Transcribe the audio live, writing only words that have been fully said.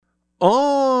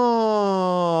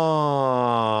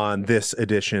On this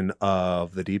edition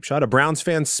of The Deep Shot, a Browns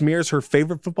fan smears her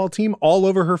favorite football team all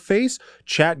over her face.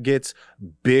 Chat gets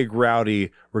big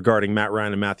rowdy regarding Matt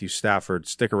Ryan and Matthew Stafford.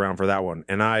 Stick around for that one.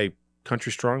 And I,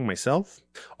 country strong myself.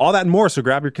 All that and more, so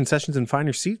grab your concessions and find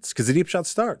your seats, because The Deep Shot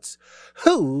starts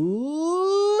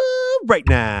right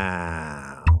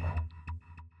now.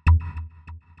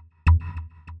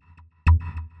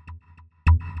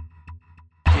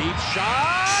 Deep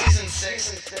Shot! Season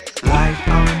 6. Live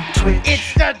on Twitch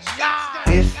It's the job!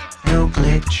 with no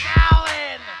glitch.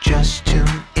 Allen! Just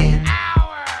tune in.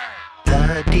 Hour!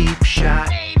 The Deep Shot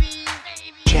Baby!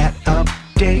 chat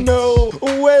update. No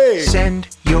way. Send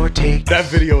your take That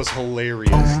video is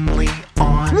hilarious. only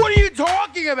on What are you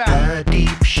talking about? The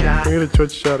Deep Shot. I got a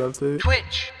Twitch chat update.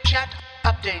 Twitch chat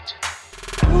update.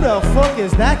 Who the fuck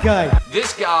is that guy?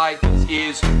 This guy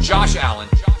is Josh Allen.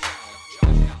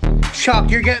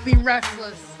 Chuck, you're getting me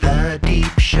restless. The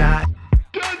Deep Shot.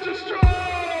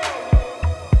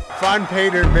 Find pay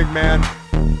dirt, big man.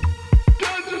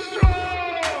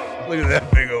 Look at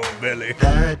that big old belly.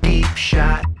 The Deep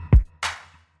Shot.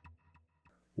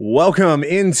 Welcome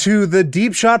into The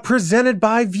Deep Shot presented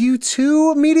by View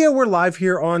 2 Media. We're live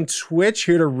here on Twitch,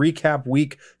 here to recap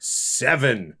week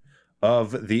 7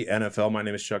 of the NFL. My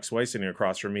name is Chuck Swice, and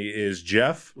across from me is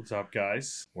Jeff. What's up,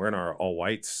 guys? We're in our all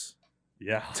whites.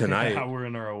 Yeah. Tonight. Yeah, we're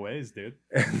in our ways, dude.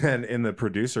 And then in the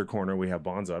producer corner, we have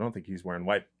Bonzo. I don't think he's wearing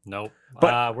white. Nope.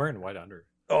 But- We're in white under.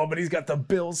 Oh, but he's got the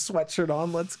Bills sweatshirt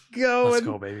on. Let's go. Let's And-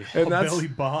 go, baby. And that's, Billy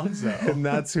Bonzo. and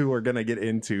that's who we're going to get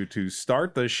into to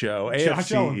start the show.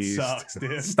 Josh AFC Allen East. sucks,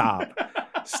 dude.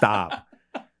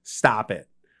 Stop it.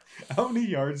 How many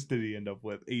yards did he end up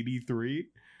with? 83?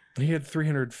 He had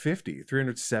 350,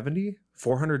 370,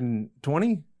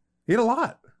 420. He had a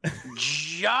lot.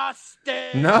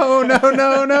 Justin!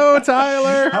 No,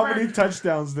 Tyler. How many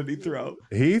touchdowns did he throw?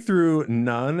 He threw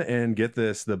none, and get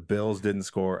this, the Bills didn't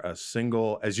score a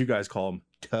single, as you guys call them,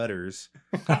 tutters,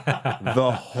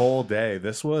 the whole day.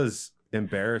 This was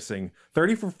embarrassing.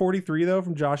 30 for 43, though,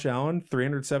 from Josh Allen,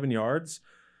 307 yards.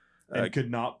 And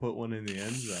could not put one in the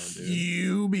end zone,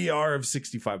 dude. UBR of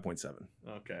 65.7.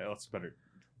 Okay, that's better.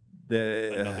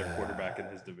 The, Another quarterback in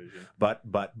his division. But,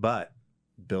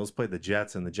 Bills played the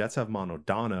Jets, and the Jets have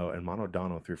Monodano, and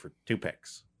Monodano threw for 2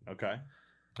 picks. Okay.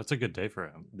 That's a good day for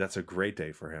him. That's a great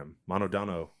day for him.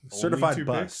 Monodano, certified 2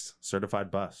 bust. picks? Certified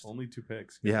bust. Only 2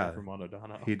 picks. Yeah. From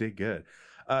Monodano. He did good.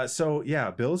 So, yeah,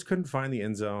 Bills couldn't find the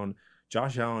end zone.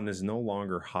 Josh Allen is no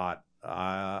longer hot.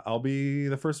 I'll be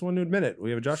the first one to admit it.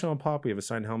 We have a Josh Allen pop. We have a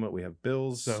signed helmet. We have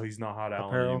Bills. So he's not Hot Allen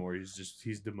Apparel. anymore.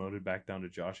 He's demoted back down to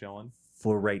Josh Allen.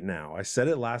 For right now. I said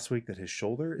it last week that his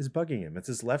shoulder is bugging him. It's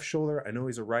his left shoulder. I know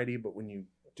he's a righty, but when you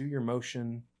do your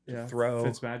motion to throw.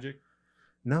 Fitzmagic.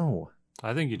 No.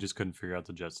 I think he just couldn't figure out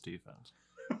the Jets defense.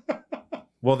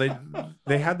 Well,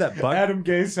 they had that butt. Adam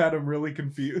Gase had him really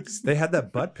confused. They had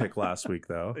that butt pick last week,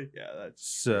 though. Yeah, that's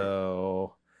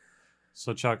So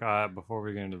So Chuck, before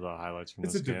we get into the highlights from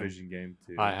it's this a game, division game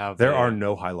too. there are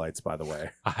no highlights, by the way.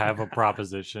 I have a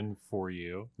proposition for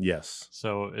you. Yes.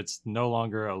 So it's no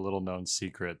longer a little known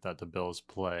secret that the Bills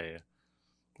play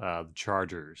the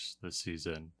Chargers this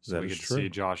season. So That we is get to true. see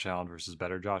Josh Allen versus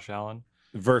better Josh Allen.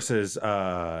 Versus,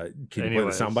 can you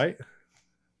Anyways. play the soundbite?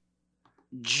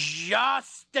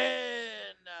 Justin!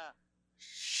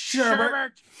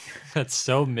 Sherbert. That's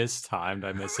so mistimed.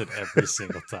 I miss it every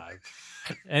single time.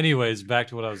 Anyways, back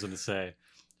to what I was going to say.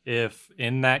 If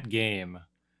in that game,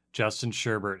 Justin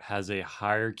Sherbert has a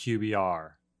higher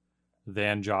QBR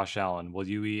than Josh Allen, will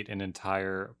you eat an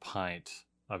entire pint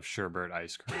of Sherbert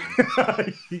ice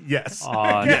cream Yes.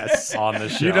 on, Yes. on the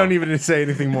show? You don't even say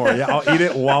anything more. Yeah, I'll eat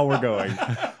it while we're going.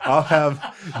 I'll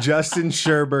have Justin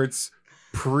Sherbert's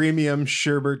premium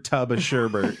Sherbert tub of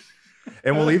Sherbert.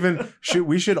 And we'll even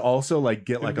we should also like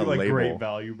get like a It'd be label. Great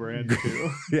value brand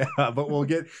too. Yeah, but we'll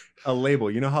get a label.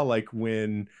 You know how like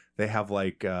when they have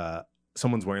like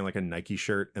someone's wearing like a Nike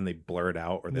shirt and they blur it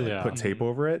out or they like Yeah. put tape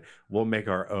over it? We'll make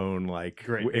our own like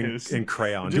Great news. in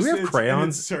crayon. Do Just we have it's in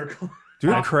crayons? its circle. Do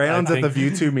we have I crayons at the think-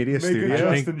 View 2 Media Make a Studio? I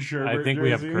Justin think, Sherbert I think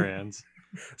we have jersey. crayons.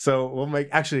 So we'll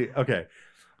make okay.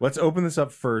 Let's open this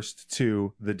up first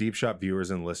to the Deep Shot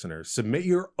viewers and listeners. Submit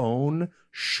your own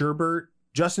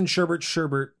Justin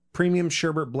Sherbert premium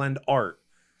Sherbert blend art.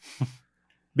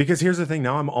 Because here's the thing,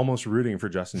 now I'm almost rooting for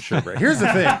Justin Sherbert. Here's the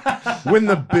thing. When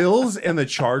the Bills and the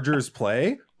Chargers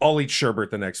play, I'll eat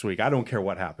Sherbert the next week. I don't care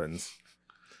what happens.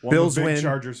 Well, Bills I'm a big win.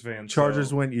 Chargers fan. Chargers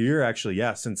so win. You're actually,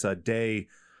 since day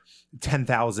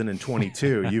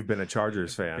 10,022, you've been a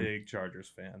Chargers fan. Big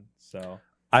Chargers fan. So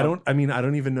I don't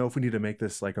even know if we need to make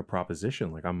this like a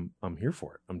proposition. Like I'm here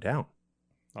for it. I'm down.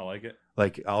 I like it.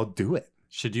 Like, I'll do it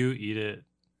Should you eat it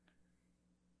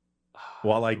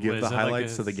while I give Is the it like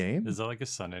highlights to the a- game. Is that like a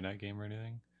Sunday night game or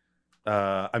anything?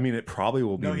 I mean, it probably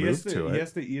will be No, he has moved to. to He it.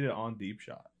 has to eat it on Deep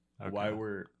Shot. Why Okay.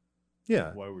 we're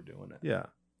Yeah, doing it? yeah.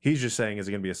 He's just saying, is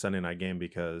it going to be a Sunday night game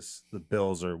because the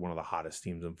Bills are one of the hottest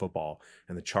teams in football,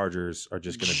 and the Chargers are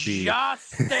just going to be.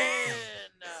 Justin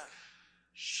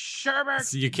Sherbert.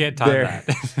 So you can't time There.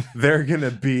 that. They're going to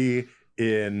be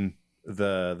in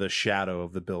the shadow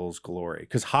of the Bills' glory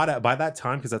because by that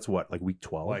time, because that's what, like week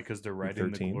 12. Why? Because they're right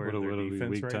in the 13? glory of What their are we, defense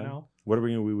week right 10? now. What are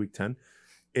we going to be week 10?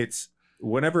 It's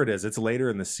whenever it is. It's later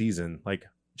in the season. Like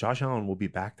Josh Allen will be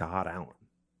back to hot Allen.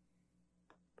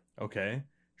 Okay,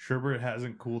 Sherbert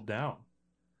hasn't cooled down.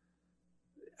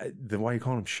 Then why are you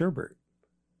calling him Sherbert?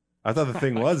 I thought the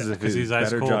thing was if 'Cause he's he's ice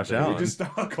better cold, Josh baby. We Allen. just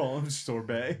call him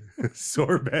Sorbet.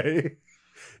 Sorbet.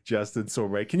 Justin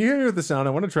Sorbet. Can you hear me with the sound?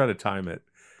 I want to try to time it.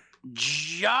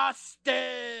 Justin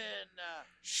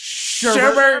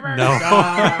Sherbert. No,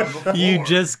 God, you before.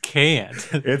 just can't.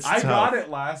 It's I tough. got it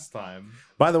last time.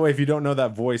 By the way, if you don't know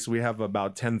that voice, we have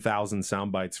about 10,000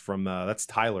 sound bites from that's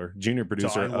Tyler, junior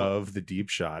producer Tyler. of The Deep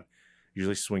Shot.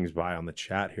 Usually swings by on the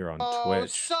chat here on Oh, Twitch.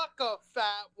 suck a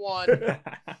fat one.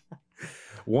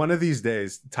 One of these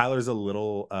days, Tyler's a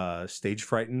little stage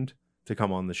frightened to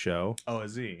come on the show. Oh,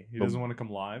 is he? He But- doesn't want to come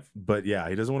live. But yeah,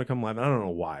 he doesn't want to come live. I don't know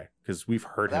why, because we've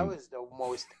heard That him. was the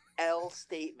most L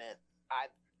statement I've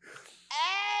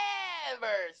ever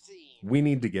seen. We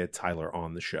need to get Tyler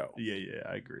on the show. Yeah,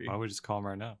 I agree. Why don't we just call him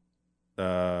right now?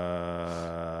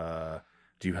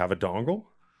 Do you have a dongle?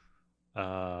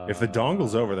 If the Uh,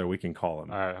 dongle's over there, we can call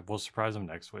him. All right, we'll surprise him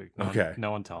next week. No, Okay.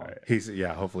 No one tell him. All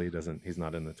right. Hopefully he doesn't. He's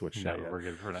not in the Twitch No, chat yet. we're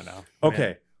good for that now.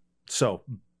 Okay, so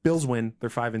Bills win. They're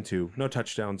 5-2. No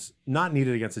touchdowns. Not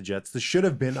needed against the Jets. This should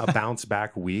have been a bounce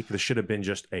back week. This should have been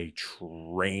just a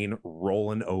train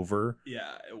rolling over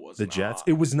Yeah, it was the Jets.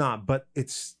 It was not, but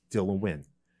it's still a win.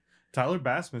 Tyler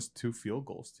Bass missed 2 field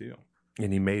goals too.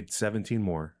 And he made 17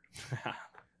 more.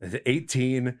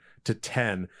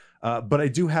 18-10. But I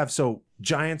do have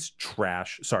Giants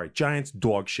trash. Sorry, Giants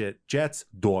dog shit. Jets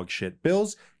dog shit.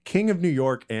 Bills king of New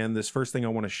York. And this first thing I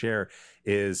want to share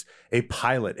is a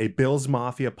pilot, a Bills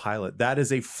Mafia pilot. That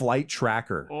is a flight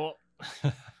tracker. Oh.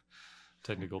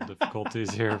 Technical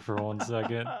difficulties here for 1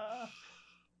 second.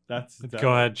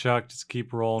 Go ahead, Chuck. Just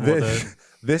keep rolling with This, it.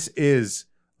 this is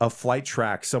a flight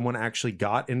track. Someone actually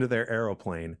got into their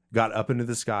aeroplane, got up into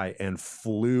the sky, and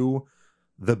flew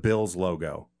the Bills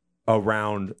logo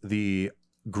around the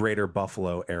greater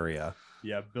Buffalo area.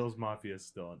 Yeah, Bills Mafia is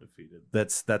still undefeated.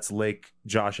 That's Lake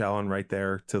Josh Allen right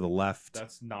there to the left.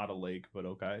 That's not a lake, but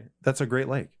okay. That's a great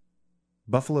lake.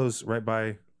 Buffalo's right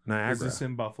by Niagara. Is this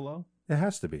in Buffalo? It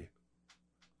has to be.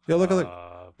 Yeah, look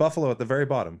at Buffalo at the very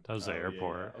bottom. That was the Oh, yeah,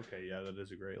 airport. yeah. Okay, yeah, that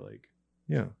is a great lake.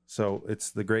 Yeah. So it's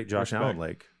the great Josh Respect. Allen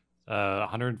Lake.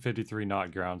 153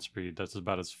 knot ground speed. That's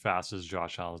about as fast as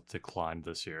Josh Allen declined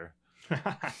this year.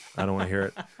 I don't want to hear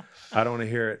it. I don't want to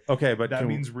hear it. Okay, but That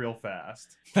means real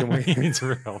fast. can we It's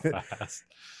real fast.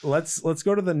 let's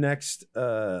go to the next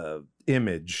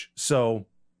image. So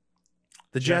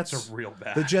the Jets are real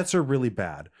bad. The Jets are really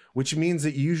bad, which means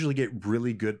that you usually get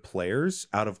really good players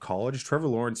out of college. Trevor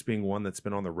Lawrence being one that's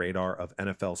been on the radar of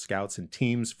NFL scouts and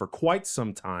teams for quite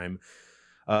some time.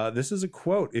 This is a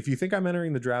quote. If you think I'm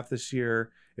entering the draft this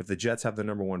year, if the Jets have the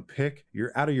number 1 pick,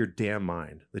 you're out of your damn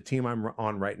mind. The team I'm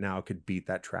on right now could beat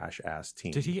that trash ass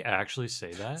team. Did he actually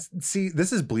say that? See,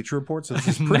 this is Bleacher Report, so this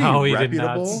is pretty No, he did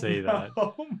reputable. not say that.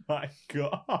 Oh my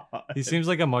god. He seems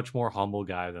like a much more humble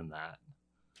guy than that.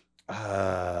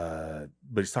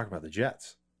 But he's talking about the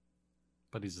Jets.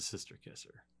 But he's a sister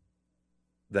kisser,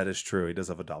 That is true. He does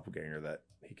have a doppelganger that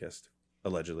he kissed,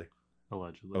 allegedly.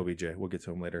 allegedly. OBJ. We'll get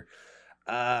to him later.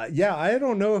 Yeah, I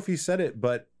don't know if he said it,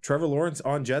 but Trevor Lawrence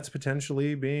on Jets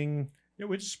potentially being Yeah,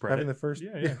 we just spread having it. the first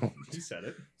Yeah. He said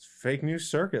it. fake news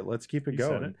circuit. Let's keep it He said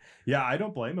going. it. Yeah, I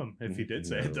don't blame him if he did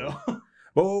say it No. though.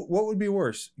 But what would be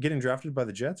worse, getting drafted by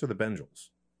the Jets or the Bengals?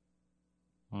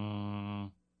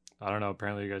 I don't know.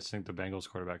 Apparently, you guys think the Bengals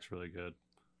quarterback's really good.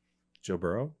 Joe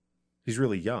Burrow? He's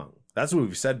really young. That's what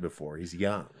we've said before. He's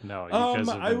young. No, you guys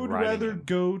have I been would riding rather him.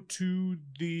 go to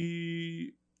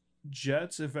the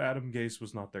Jets if Adam Gase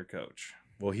was not their coach.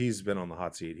 Well, he's been on the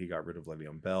hot seat. He got rid of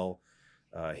Le'Veon Bell.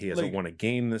 He hasn't Like, won a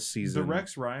game this season. The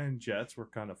Rex Ryan Jets were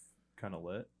kind of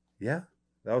lit. Yeah,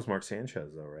 that was Mark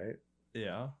Sanchez, though, right?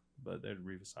 Yeah, but they had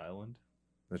Revis Island.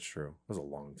 That's true. That was a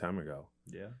long time ago.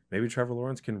 Yeah, Maybe Trevor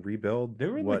Lawrence can rebuild. they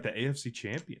were in what? like the AFC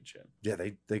Championship. Yeah,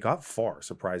 they got far,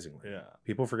 surprisingly. Yeah,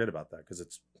 People forget about that because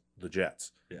it's the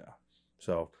Jets. yeah.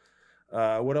 So,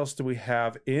 what else do we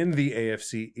have in the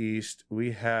AFC East?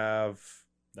 We have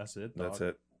That's it. Dog. That's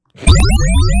it.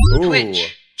 Ooh.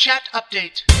 Twitch chat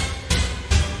update.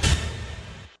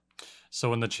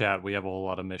 So in the chat, we have a whole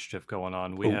lot of mischief going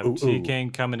on. We have ooh.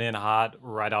 T-Kane coming in hot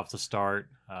right off the start.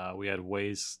 We had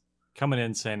Waze coming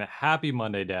in saying, "Happy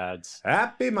Monday, dads."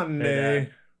 Happy Monday.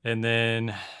 And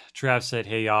then Trav said,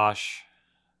 "Hey, Yosh."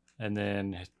 And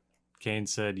then Kane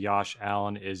said, "Yosh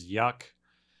Allen is yuck."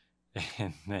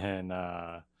 And then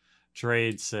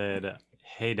Trade said,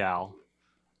 "Hey, Dal."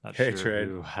 Not Hey, sure Trade.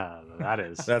 who that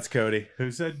is. That's Cody.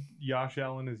 Who said Josh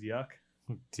Allen is yuck?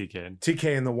 T-Kane.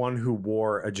 TK and the one who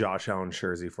wore a Josh Allen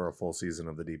jersey for a full season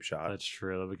of the Deep Shot. That's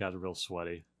true. We got real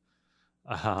sweaty.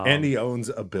 And he owns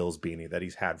a Bills beanie that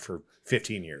he's had for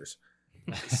 15 years.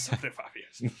 75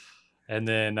 years. And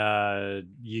then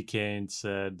Kane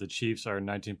said the Chiefs are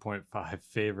 19.5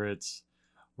 favorites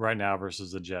right now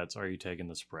versus the Jets. Are you taking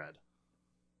the spread?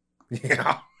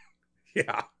 Yeah.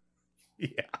 Yeah. Yeah.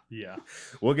 Yeah.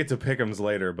 We'll get to pick'ems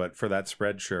later, but for that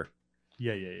spread, sure.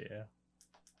 Yeah.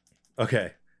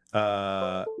 Okay.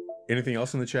 Anything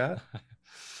else in the chat?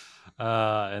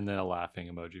 And then a laughing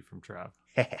emoji from Trav.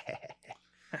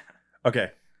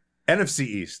 Okay. NFC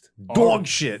East. Dog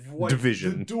shit What?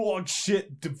 division. The dog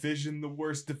shit division. The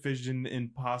worst division in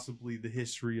possibly the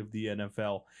history of the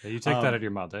NFL. Yeah, you take that out of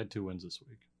your mouth. They had 2 wins this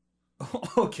week.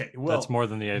 Okay. Well, That's more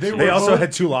than the AFC. they They were also both-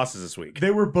 had 2 losses this week.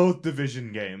 They were both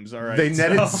division games. All right. They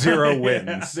netted 0 Yeah,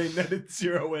 wins. they netted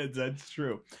 0 wins. That's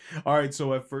true. All right.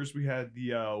 So at first we had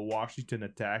the Washington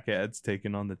Attack Heads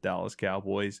taking on the Dallas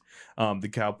Cowboys. The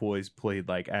Cowboys played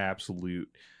like absolute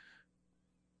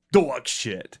dog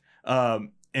shit.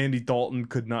 Andy Dalton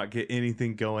could not get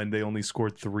anything going. They only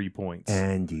scored 3 points.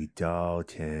 Andy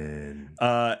Dalton.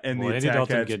 And Well, the Andy Attack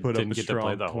Dalton Heads put up didn't a get to play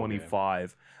strong the whole game.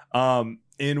 25.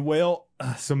 In Whale,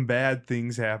 some bad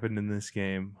things happened in this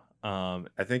game. I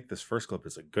think this first clip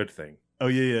is a good thing Oh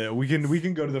yeah. We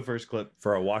can go to the first clip.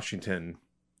 for a Washington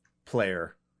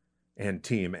player and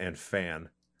team and fan.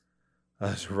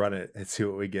 Let's run it and see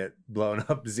what we get. Blowing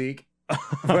up Zeke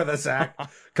for the sack.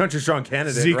 Country strong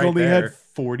candidate. Zeke right only there. had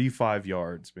 45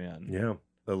 yards, man. Yeah,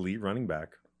 elite running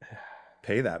back.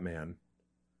 Pay that man.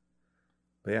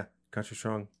 But yeah, country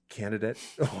strong candidate.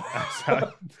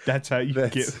 That's how you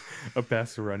That's- get a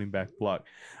pass to running back block.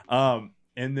 And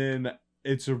then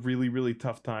it's a really, really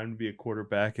tough time to be a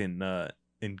quarterback in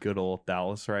good old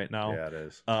Dallas right now. Yeah, it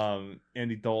is.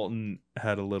 Andy Dalton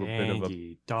had a little bit of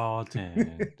Andy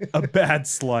Dalton. a bad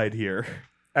slide here.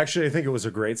 Actually, I think it was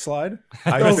a great slide.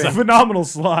 That was a think, phenomenal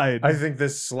slide. I think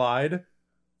this slide,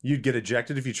 you'd get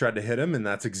ejected if you tried to hit him, and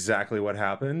that's exactly what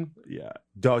happened. Yeah.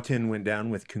 Dalton went down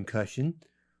with concussion.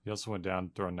 He also went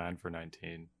down throwing 9 for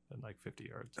 19 and like 50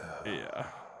 yards. Yeah.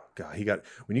 God, he got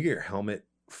when you get your helmet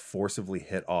forcibly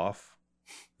hit off.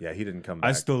 Yeah, he didn't come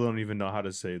back. I still don't even know how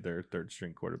to say their third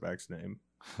string quarterback's name.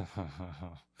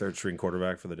 Third string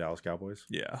quarterback for the Dallas Cowboys.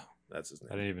 Yeah. That's his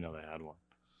I name. didn't even know they had one.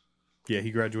 Yeah,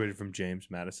 he graduated from James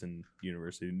Madison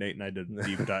University. Nate and I did a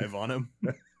deep dive on him.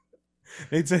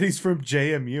 Nate said he's from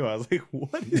JMU. I was like,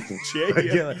 what is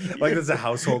JMU? Yeah, like that's a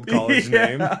household college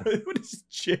name. What is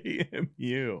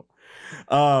JMU?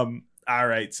 All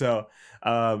right. So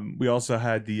we also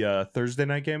had the Thursday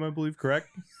night game, I believe, correct?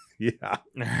 Yeah. All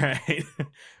right.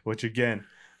 Which again,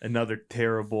 another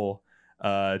terrible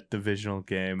divisional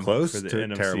game. Close for the to a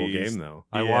NFC terrible East. game though.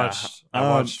 I Yeah.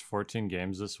 watched 14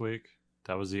 games this week.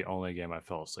 That was the only game I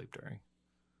fell asleep during.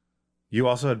 You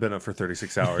also had been up for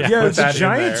 36 hours. Yeah, Put the that in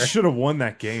Giants there. should have won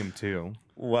that game too.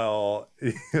 Well,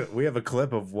 we have a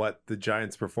clip of what the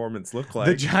Giants' performance looked like.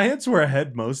 The Giants were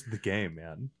ahead most of the game,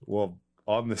 man. Well,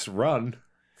 on this run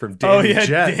from Danny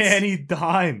Jets. Danny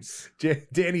Dimes.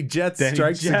 Danny Jets Danny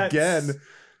strikes Jets. again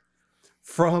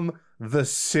from the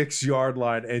 6-yard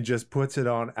line and just puts it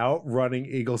on outrunning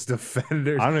Eagles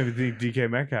defenders. I don't even think DK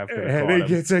Metcalf could have And caught he him.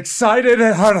 gets excited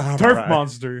and Turf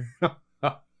monster.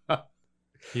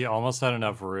 He almost had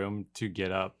enough room to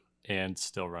get up and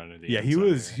still run into the Yeah, end he zone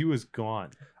was here. he was gone.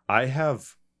 I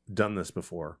have done this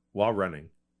before while running.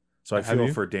 So I Have feel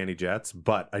you? for Danny Jets,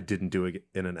 but I didn't do it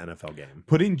in an NFL game.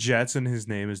 Putting Jets in his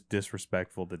name is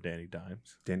disrespectful to Danny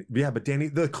Dimes. But Danny,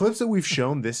 the clips that we've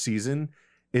shown this season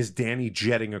is Danny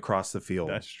jetting across the field.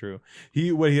 That's true. He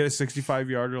had a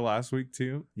 65-yarder last week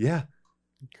too. Yeah,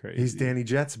 Crazy. he's Danny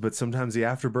Jets, but sometimes the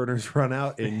afterburners run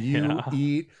out and you Yeah.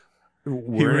 eat. He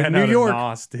We're ran in New out York. of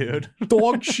nos, dude.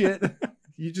 Dog shit.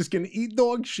 You're just gonna eat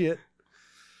dog shit.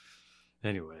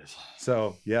 Anyways,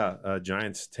 So yeah,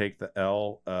 Giants take the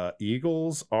L.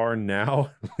 Eagles are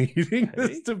now leading this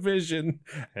Hey. division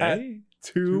Hey, at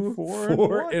 2, 4,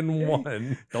 4, and Hey.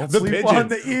 1. don't The sleep on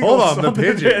the Pigeons. Eagles. Hold on, the son of a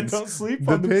bitch. Pigeons. Don't sleep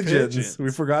The on the pigeons. pigeons.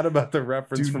 We forgot about the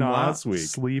reference Do from not last week.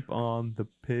 sleep on the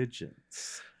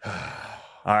pigeons.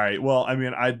 All right. Well, I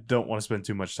mean, I don't want to spend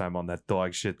too much time on that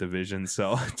dog shit division.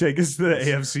 So take us to the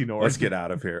AFC North. Let's get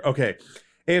out of here. Okay.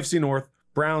 AFC North,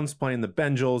 Browns playing the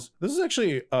Bengals. This is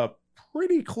actually a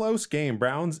pretty close game.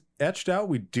 Browns etched out.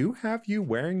 We do have you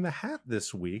wearing the hat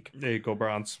this week. There you go,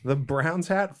 Browns. The Browns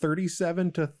hat,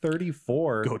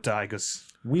 37-34. Go Tigers.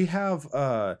 We have,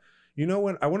 you know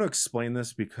what? I want to explain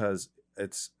this because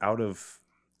it's a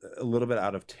little bit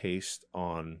out of taste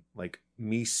on like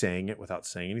me saying it without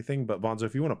saying anything. But Bonzo,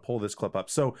 if you want to pull this clip up.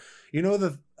 So, you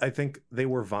know, I think they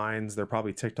were Vines. They're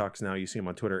probably TikToks now. You see them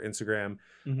on Twitter, Instagram.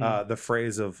 The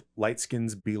phrase of light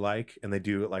skins be like, and they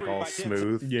do it like all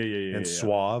smooth and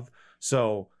suave.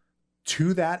 So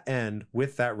to that end,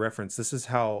 with that reference, this is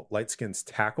how light skins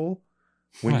tackle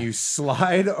when you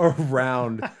slide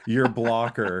around your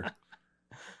blocker.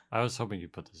 I was hoping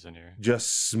you'd put this in here.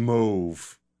 Just smooth.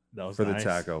 That was for nice. the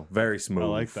tackle. Very smooth. I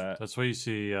like that. That's what you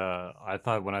see. I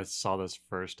thought when I saw this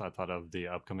first, I thought of the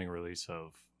upcoming release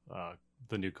of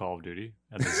the new Call of Duty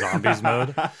and the zombies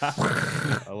mode.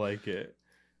 I like it.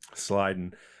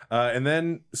 Sliding. And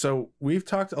then, so we've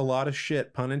talked a lot of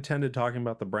shit, pun intended, talking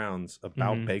about the Browns,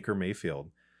 about Baker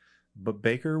Mayfield. But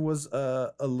Baker was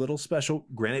a little special.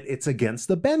 Granted, it's against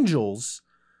the Bengals,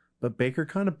 but Baker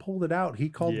kind of pulled it out. He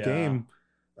called game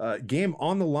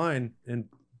on the line, and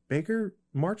Baker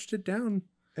marched it down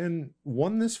and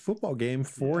won this football game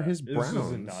for his Browns. This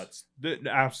is a nuts,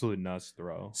 absolute nuts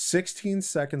throw. 16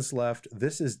 seconds left.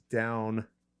 This is down.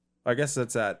 I guess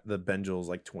that's at the Bengals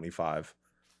like 25.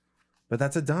 But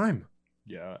that's a dime.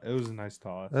 Yeah, it was a nice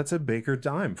toss. That's a Baker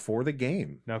dime for the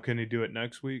game. Now, can he do it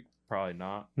next week? Probably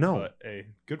not. No. But hey,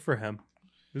 good for him.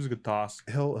 It was a good toss.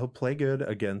 He'll play good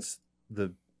against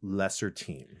the lesser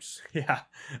teams. Yeah.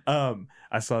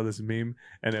 I saw this meme,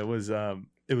 and it was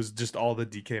just all the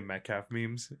DK Metcalf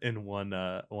memes in one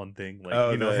thing.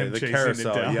 Like him the chasing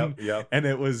carousel. it down. Yep. And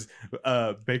it was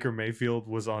Baker Mayfield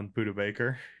was on Buda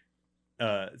Baker.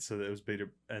 So it was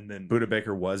Baker, and then Buda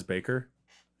Baker was Baker.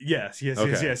 Yes. And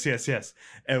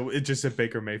it just said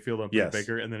Baker Mayfield on Buda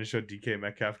Baker, and then it showed DK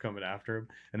Metcalf coming after him,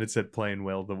 and it said playing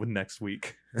well the next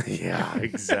week. Yeah,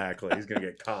 exactly. He's gonna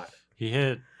get caught. He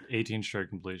hit 18 straight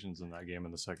completions in that game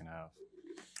in the second half.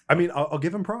 I mean, I'll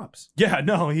give him props. Yeah,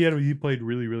 no, he played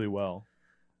really, really well.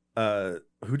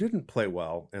 Who didn't play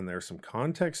well, and there's some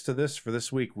context to this for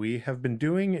this week. We have been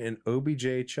doing an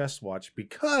OBJ chest watch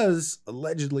because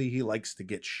allegedly he likes to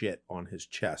get shit on his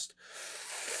chest.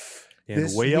 And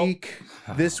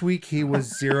This week he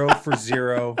was 0 for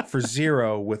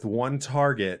 0 with one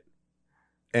target,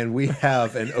 and we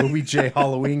have an OBJ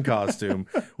Halloween costume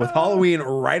with Halloween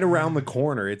right around the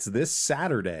corner. It's this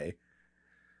Saturday.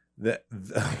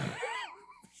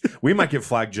 We might get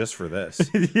flagged just for this.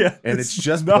 Yeah, and it's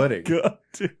just not pudding. Good,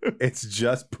 dude. It's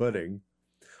just pudding.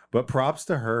 But props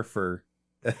to her for.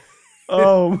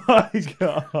 Oh my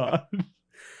god!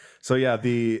 So yeah,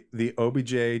 the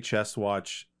OBJ chest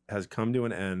watch has come to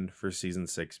an end for season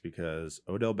 6 because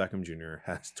Odell Beckham Jr.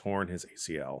 has torn his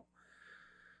ACL.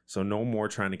 So no more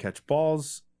trying to catch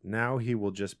balls. Now he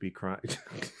will just be crying.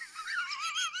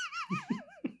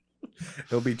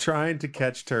 He'll be trying to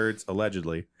catch turds,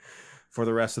 allegedly, for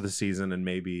the rest of the season and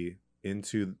maybe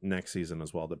into next season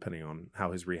as well, depending on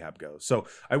how his rehab goes. So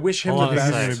I wish him the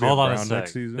best. Hold on a Brown sec.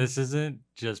 next season. This isn't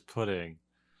just pudding.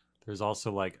 There's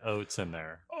also like oats in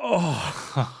there.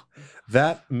 Oh,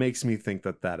 That makes me think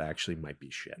that actually might be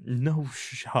shit. no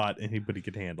shot anybody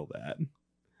could handle that.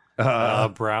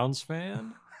 Browns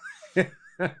fan?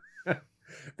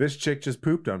 This chick just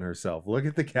pooped on herself. Look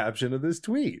at the caption of this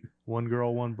tweet. One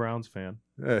girl, one Browns fan.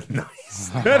 Nice.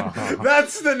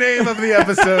 That's the name of the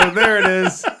episode. There it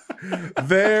is.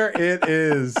 There it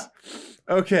is.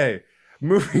 Okay,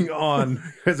 moving on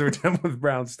because we're done with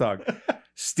Browns talk.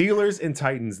 Steelers and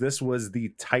Titans. This was the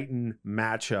Titan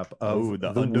matchup of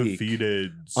the the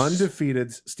undefeated. week. Undefeated.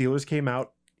 Steelers came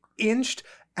out, inched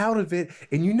out of it,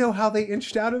 and you know how they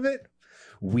inched out of it?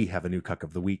 We have a new cuck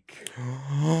of the week.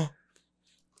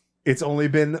 It's only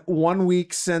been 1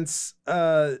 week since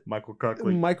Michael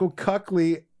Cuckley. Michael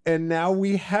Cuckley, and now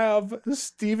we have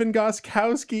Steven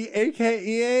Gostkowski,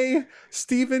 aka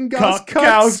Steven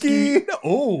Gostkowski.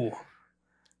 Oh,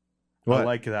 What? I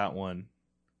like that one.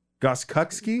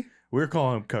 Gostkowski? We're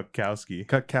calling him Cuckowski.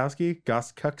 Kutkowski?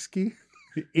 Gostkowski?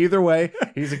 Either way,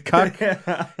 he's a cuck.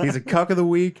 He's a cuck of the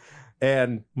week.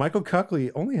 And Michael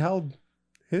Cuckley only held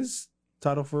his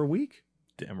title for a week.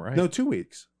 Damn right. No, 2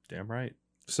 weeks. Damn right.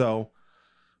 So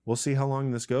we'll see how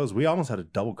long this goes. We almost had a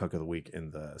double cuck of the week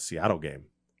in the Seattle game.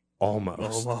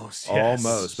 Almost. Yes.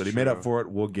 Almost. But he made up for it.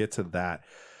 We'll get to that.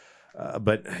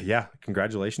 But yeah,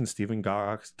 congratulations, Steven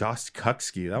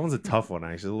Gostkowski. That one's a tough one,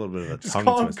 actually. A little bit of a Just tongue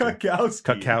call him twister.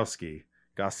 Cuckowski. Kutkowski.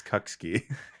 Gostkowski.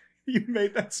 You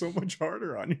made that so much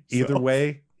harder on yourself. Either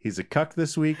way, he's a cuck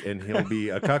this week, and he'll be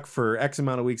a cuck for X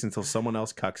amount of weeks until someone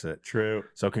else cucks it. True.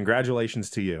 So congratulations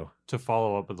to you. To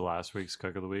follow up with the last week's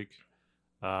Cook of the Week,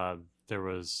 there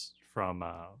was from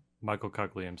Michael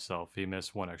Cuckley himself. He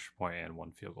missed 1 extra point and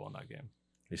 1 field goal in that game.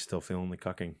 He's still feeling the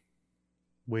cucking.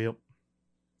 Well,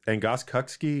 And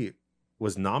Gostkowski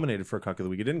was nominated for a cuck of the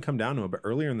week. It didn't come down to it, but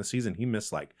earlier in the season, he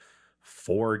missed like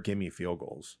 4 gimme field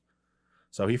goals.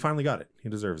 So he finally got it. He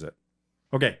deserves it.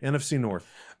 Okay, NFC North.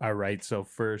 all right. So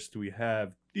first we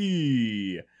have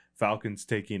the Falcons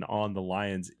taking on the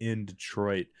Lions in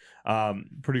Detroit.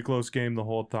 Pretty close game the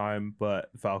whole time, but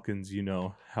Falcons, you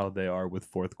know how they are with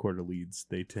fourth quarter leads.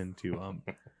 They tend to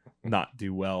not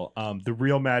do well. The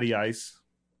real Matty Ice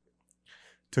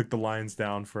took the Lions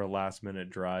down for a last minute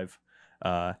drive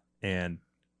and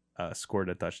scored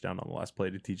a touchdown on the last play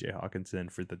to TJ Hawkinson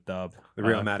for the dub. The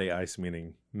real Matty Ice,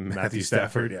 meaning Matthew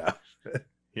Stafford. Yeah.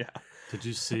 Yeah. Did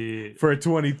you see? For a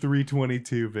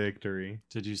 23-22 victory.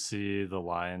 Did you see the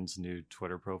Lions' new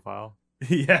Twitter profile?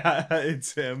 Yeah,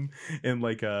 it's him in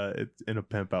like in a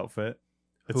pimp outfit.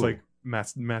 It's Who? like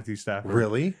Matthew Stafford.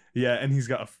 Really? Yeah, and he's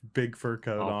got a big fur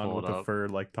coat I'll on pull with it a up. fur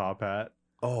like top hat.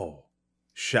 Oh,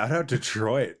 shout out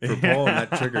Detroit for pulling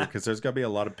that trigger, because there's got to be a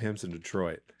lot of pimps in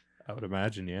Detroit. I would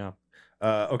imagine, yeah.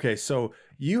 Okay, so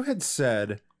you had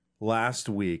said last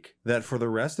week that for the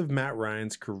rest of Matt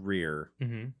Ryan's career,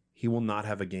 Mm-hmm. he will not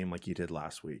have a game like he did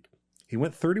last week. He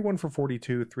went 31 for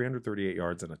 42, 338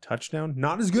 yards and a touchdown.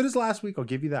 Not as good as last week, I'll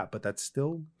give you that, but that's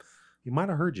still, he might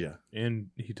have heard you. And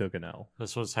he took an L.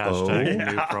 This was Oh. hashtag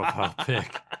new profile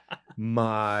pic.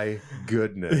 My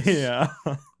goodness. Yeah.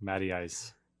 Matty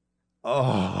Ice.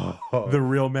 Oh, The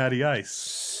real Matty Ice.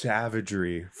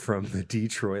 savagery from the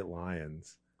Detroit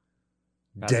Lions.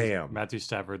 Matthew, Damn. Matthew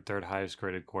Stafford, 3rd highest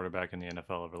graded quarterback in the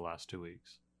NFL over the last 2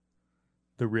 weeks.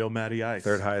 The real Matty Ice.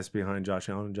 3rd highest behind Josh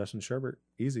Allen and Justin Sherbert.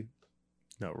 Easy.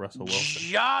 No, Russell Wilson.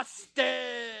 Justin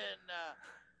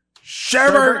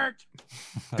Sherbert!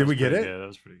 That Did was we get pretty it? good. That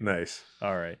was pretty good. Nice.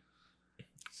 All right.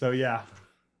 So yeah.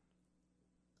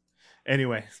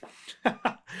 Anyway,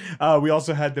 we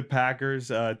also had the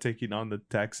Packers taking on the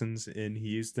Texans in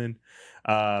Houston.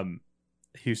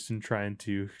 Houston trying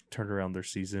to turn around their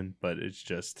season, but it's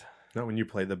just Not when you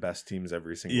play the best teams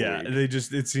every single week.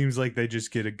 it seems like they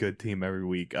just get a good team every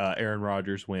week. Aaron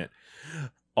Rodgers went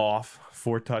off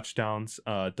 4 touchdowns.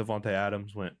 Devontae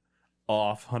Adams went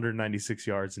off 196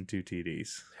 yards and 2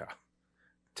 TDs.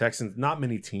 Texans, not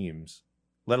many teams,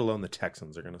 let alone the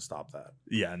Texans, are going to stop that.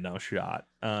 Yeah, no shot.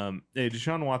 Hey,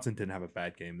 Deshaun Watson didn't have a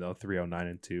bad game though.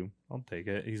 309-2. I'll take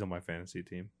it. He's on my fantasy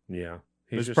team. Yeah.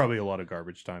 There's probably a lot of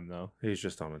garbage time though. He's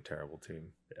just on a terrible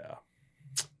team. Yeah.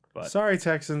 But Sorry,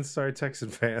 Texans. Sorry, Texan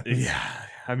fans. yeah,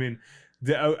 I mean,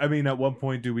 at what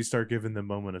point do we start giving them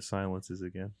moment of silences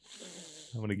again?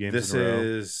 How many games This in a row?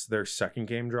 is their second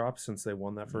game drop since they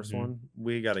won that 1st Mhm. one.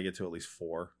 We got to get to at least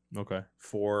 4. Okay.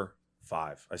 4,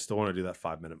 5. I still want to do that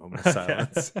 5-minute moment of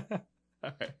silence.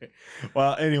 All right.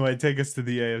 Well, anyway, take us to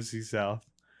the AFC South.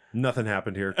 Nothing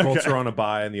happened here. Colts Okay. are on a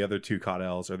bye, and the other 2 caught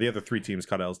L's, or the other 3 teams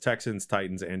caught L's. Texans,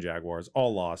 Titans, and Jaguars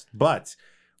all lost. But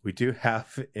we do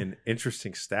have an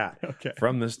interesting stat Okay.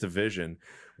 from this division.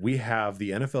 We have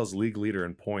the NFL's league leader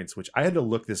in points, which I had to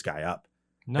look this guy up.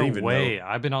 No didn't even way. know.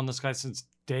 I've been on this guy since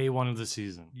day 1 of the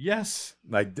season. Yes.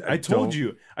 I I told don't-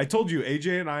 you.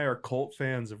 AJ and I are cult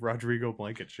fans of Rodrigo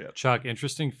Blankenship. Chuck,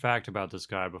 interesting fact about this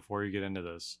guy before you get into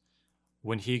this.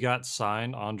 When he got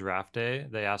signed on draft day,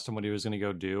 they asked him what he was going to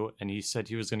go do, and he said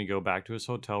he was going to go back to his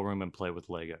hotel room and play with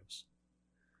Legos.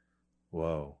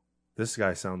 Whoa. This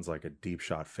guy sounds like a deep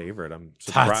shot favorite. I'm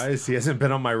surprised he hasn't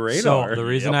been on my So radar. the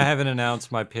reason Yep. I haven't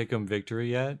announced my pick'em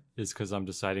victory yet is because I'm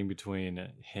deciding between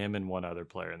him and one other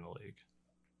player in the league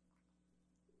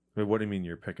Wait, what do you mean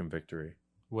you're picking victory?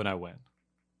 when I win.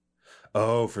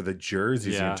 Oh, for the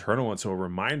jerseys, the Yeah. internal one. So a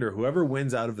reminder, whoever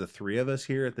wins out of the 3 of us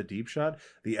here at the deep shot,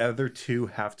 the other 2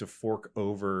 have to fork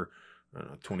over, I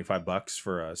don't know, $25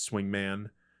 for a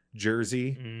swingman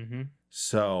jersey. Mm-hmm.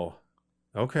 So,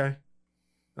 okay.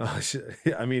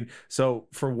 I mean, so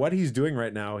for what he's doing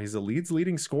right now, he's the Leeds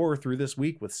leading scorer through this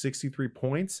week with 63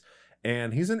 points,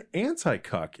 and he's an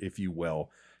anti-cuck, if you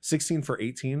will. 16 for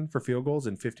 18 for field goals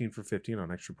and 15 for 15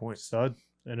 on extra points. Stud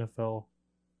NFL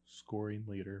scoring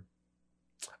leader.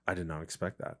 I did not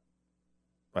expect that.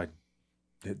 I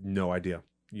had no idea.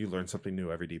 You learn something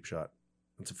new every deep shot.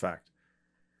 That's a fact.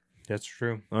 That's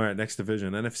true. All right, next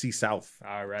division, NFC South.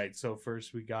 All right. So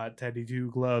first we got Teddy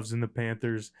Two Gloves and the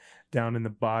Panthers down in the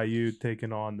Bayou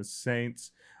taking on the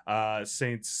Saints.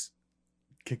 Saints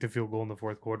kicked a field goal in the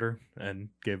 4th quarter and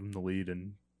gave them the lead,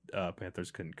 and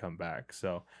Panthers couldn't come back.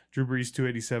 So Drew Brees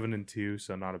 287-2,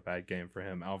 so not a bad game for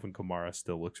him. Alvin Kamara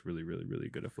still looks really, really, really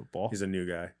good at football. He's a new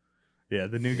guy. Yeah,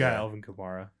 the new guy, Yeah. Alvin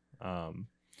Kamara.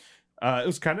 It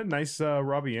was kind of nice.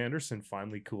 Robbie Anderson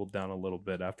finally cooled down a little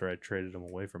bit after I traded him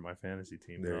away from my fantasy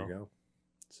team. There though. you go.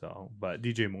 So, but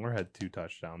DJ Moore had 2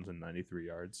 touchdowns and 93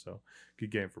 yards. So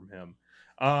good game from him.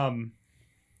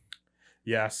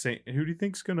 Yeah, who do you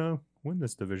think's gonna win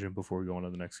this division before we go on to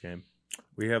the next game?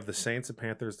 We have the Saints, the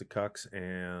Panthers, the Cucks,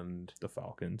 and The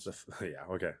Falcons. yeah.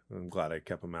 Okay, I'm glad I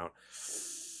kept them out.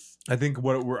 I think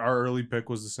our early pick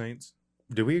was the Saints.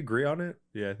 Do we agree on it?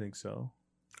 Yeah, I think so.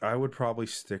 I would probably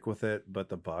stick with it, but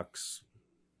the Bucks,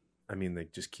 I mean, they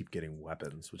just keep getting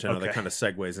weapons, which I know that Okay. kind of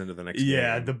segues into the next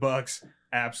Yeah, game. the Bucks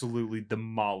absolutely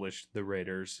demolished the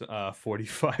Raiders,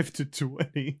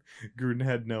 45-20. Gruden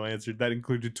had no answer. That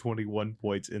included 21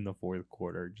 points in the fourth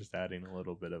quarter, just adding a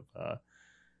little bit of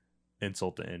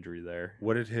insult to injury there.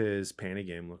 What did his panty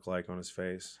game look like on his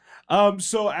face?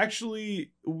 So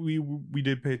actually, we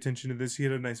did pay attention to this. He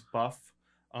had a nice buff.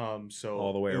 So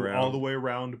All the way all around? the way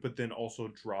around, but then also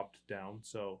dropped down.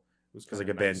 So it was It was like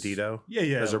kinda a nice. bandito.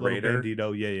 Yeah, As a little Raider?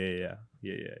 bandito.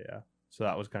 Yeah. So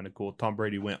that was kind of cool. Tom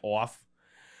Brady went off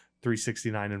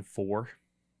 369-4.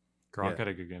 Gronk Yeah. had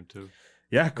a good game too.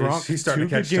 Yeah, Gronk. He's starting to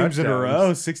 2 good catch games in a touchdowns.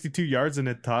 row. 62 yards and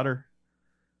a tutter.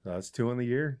 That's 2 on the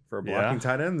year for a Yeah. blocking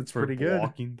tight end. That's For pretty good.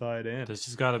 blocking tight end. This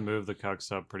has got to move the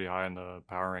Cucks up pretty high in the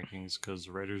power rankings because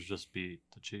the Raiders just beat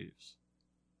the Chiefs.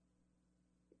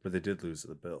 But they did lose to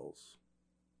the Bills.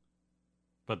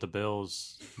 But the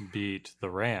Bills beat the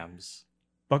Rams,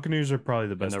 Buccaneers are probably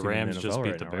the and best the team Rams in the just NFL beat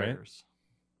right the now, right? Bears.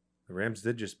 The Rams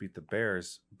did just beat the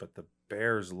Bears, but the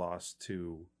Bears lost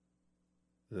to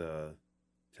the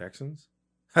Texans.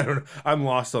 I don't know. I'm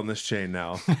lost on this chain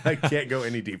now. I can't go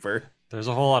any deeper. There's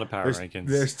a whole lot of power There's, rankings.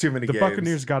 there's too many The games.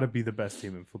 Buccaneers got to be the best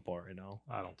team in football right now.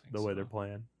 I don't think The so. way they're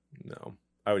playing. No.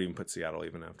 I would even put Seattle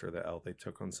even after the L they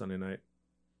took on Sunday night.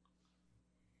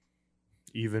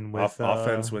 Even with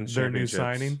Offense wins their new championships.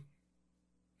 signing.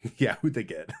 Yeah, who'd they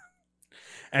get?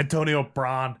 Antonio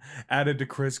Brown added to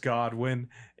Chris Godwin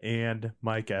and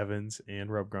Mike Evans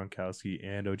and Rob Gronkowski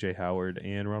and OJ Howard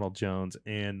and Ronald Jones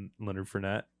and Leonard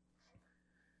Fournette.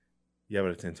 Yeah,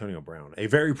 but it's Antonio Brown, a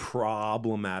very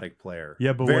problematic player.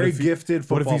 Yeah, but what very if he- gifted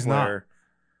what if football he's not? player.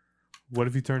 What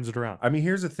if he turns it around? I mean,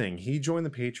 here's the thing. He joined the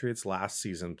Patriots last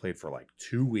season, played for like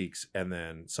 2 weeks, and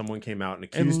then someone came out and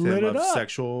accused lit him it of up.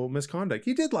 sexual misconduct.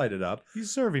 He did light it up.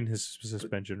 He's serving his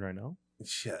suspension right now.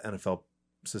 Yeah, NFL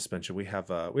suspension. We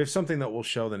have something that we'll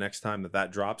show the next time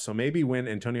that drops. So maybe when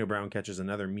Antonio Brown catches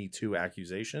another Me Too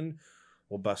accusation,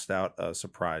 we'll bust out a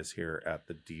surprise here at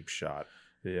the Deep Shot.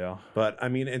 Yeah. But I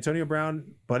mean, Antonio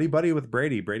Brown, buddy with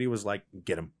Brady. Brady was like,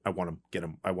 "Get him! I want him! Get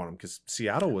him! I want him!" Because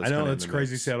Seattle was. I know, kinda in it's the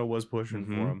crazy. mix. Seattle was pushing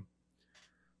for Mhm. him.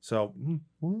 So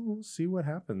we'll see what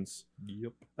happens.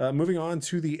 Yep. Moving on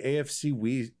to the AFC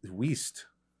West.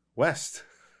 West.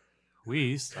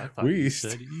 I thought you West.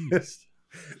 said East.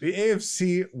 The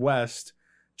AFC West.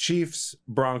 Chiefs,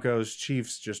 Broncos.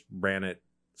 Chiefs just ran it.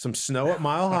 Some snow at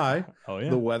Mile High. Oh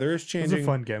yeah. The weather is It was changing. a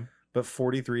fun game. But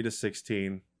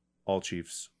 43-16, all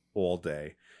Chiefs all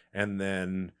day. And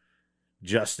then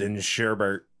Justin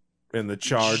Sherbert and the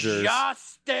Chargers.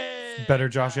 Justin! Better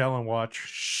Josh Allen watch.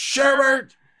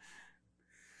 Sherbert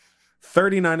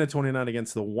 39-29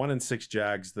 against the 1-6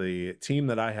 Jags, the team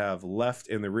that I have left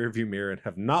in the rearview mirror and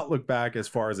have not looked back as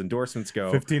far as endorsements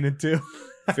go. 15-2.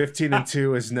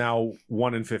 15-2 is now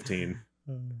 1-15.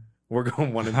 We're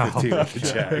going 1-15 with the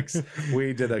Jags.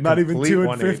 We did a Not even complete 2-15.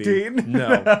 180.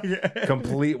 No,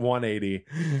 complete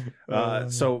 180.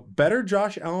 So better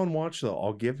Josh Allen watch though.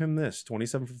 I'll give him this: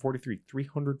 27 for 43,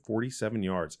 347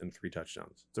 yards and 3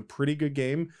 touchdowns. It's a pretty good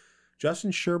game.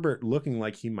 Justin Sherbert looking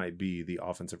like he might be the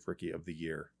offensive rookie of the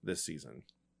year this season.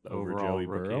 Over Overall Joey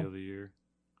rookie Burrow? of the year.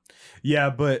 Yeah,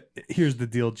 but here's the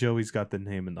deal. Joey's got the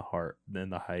name and the heart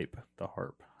and the hype. The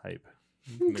harp hype.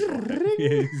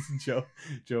 Yeah,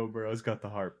 Joe Burrow's got the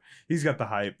harp. He's got the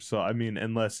hype. So I mean,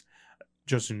 unless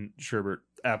Justin Sherbert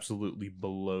absolutely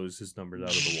blows his numbers out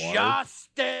of the water,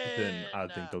 Justin! then I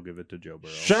think they'll give it to Joe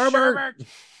Burrow. Sherbert.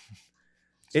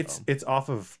 So. It's off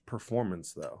of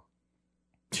performance though.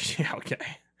 Yeah, okay.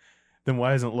 Then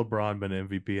why hasn't LeBron been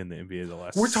MVP in the NBA the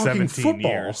last We're talking 17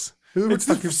 football. years? We're It's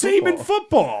the talking same in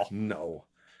football. No,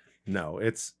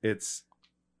 it's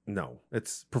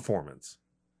performance.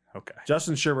 Okay.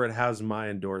 Justin Sherbert has my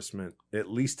endorsement, at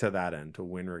least to that end, to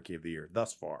win Rookie of the Year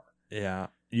thus far. Yeah,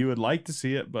 you would like to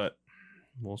see it, but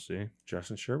we'll see.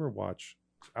 Justin Sherbert, watch.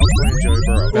 Outplaying Joey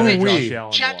Burrow. Better Ooh-wee. Josh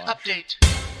Allen Chat watch. update.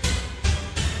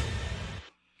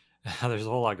 There's a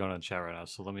whole lot going on in chat right now,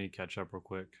 so let me catch up real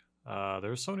quick. There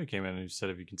was someone who came in and who said,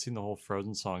 if you can sing the whole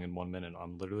Frozen song in 1 minute,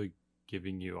 I'm literally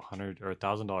giving you $100 or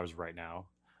 $1,000 right now.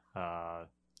 I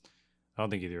don't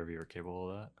think either of you are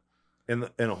capable of that.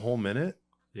 In a whole minute?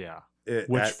 Yeah.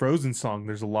 Which Frozen song?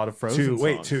 There's a lot of Frozen songs.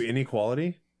 Wait, to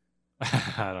Inequality?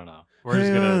 I don't know. We're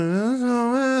just gonna.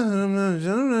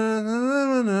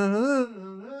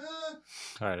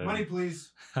 All right, Money,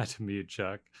 please. I had to mute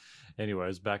Chuck.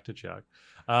 Anyways, back to Chuck.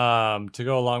 To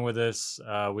go along with this,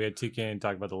 we had TK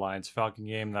talk about the Lions Falcon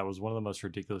game. That was one of the most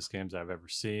ridiculous games I've ever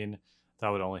seen. That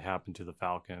would only happen to the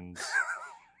Falcons.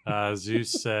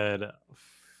 Zeus said,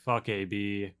 "Fuck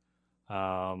AB."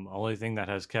 Only thing that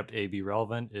has kept AB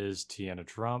relevant is Tiana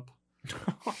Trump.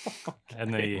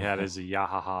 And then he had his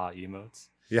yahaha emotes.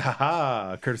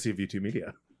 Yeah, courtesy of U2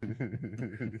 Media.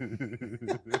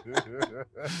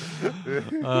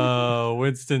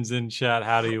 Winston's in chat.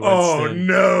 How do you,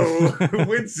 Winston? Oh no,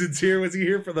 Winston's here. Was he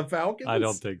here for the Falcons? I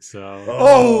don't think so.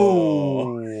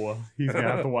 Oh, he's gonna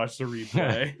have to watch the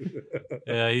replay.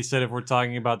 Yeah, he said if we're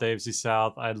talking about the AFC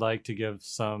South, I'd like to give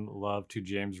some love to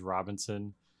James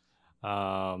Robinson.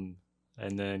 And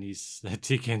then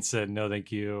TK said no,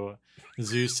 thank you.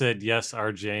 Zeus said yes,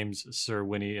 our James, Sir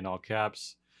Winnie in all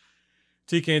caps.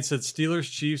 TK said Steelers,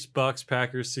 Chiefs, Bucks,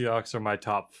 Packers, Seahawks are my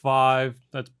top 5.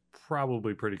 That's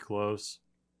probably pretty close.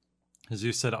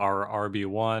 Zeus said our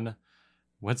RB1.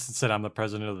 Winston said I'm the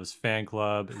president of this fan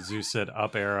club. Zeus said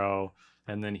up arrow.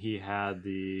 And then he had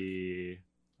the...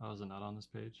 Oh, is it not on this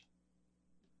page?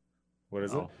 What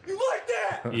is it? You like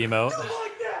that? Emote. You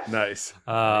like that? Nice.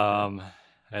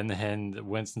 And then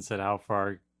Winston said,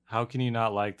 how can you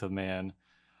not like the man?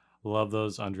 Love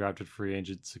those undrafted free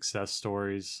agent success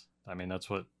stories. I mean, that's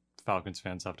what Falcons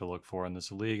fans have to look for in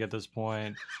this league at this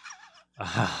point.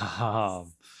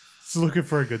 Just looking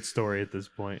for a good story at this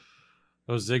point.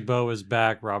 Zigbo is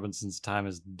back. Robinson's time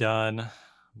is done.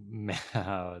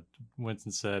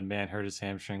 Winston said, man hurt his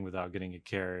hamstring without getting a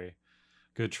carry.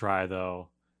 Good try, though.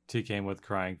 T came with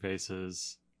crying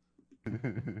faces. And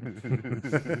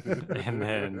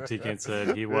then TK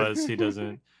said he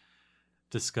doesn't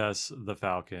discuss the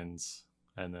Falcons.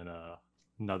 And then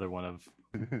another one of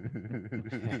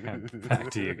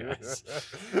back to you guys.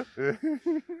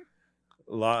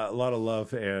 A lot of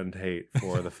love and hate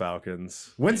for the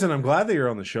Falcons. Winston, I'm glad that you're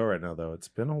on the show right now, though. It's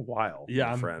been a while.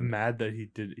 Yeah, my I'm mad that he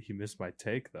missed my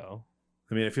take, though.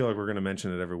 I mean, I feel like we're going to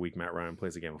mention it every week. Matt Ryan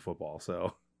plays a game of football,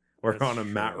 so we're That's on a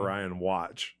true. Matt Ryan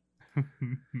watch.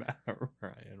 Matt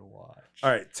Ryan watch.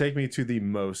 All right, take me to the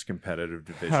most competitive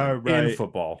division All right. in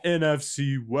football.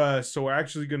 NFC West. So we're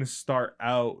actually going to start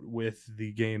out with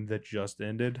the game that just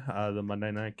ended, the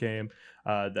Monday night game,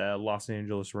 the Los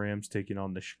Angeles Rams taking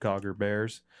on the Chicago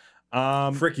Bears.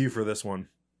 Frick you for this one.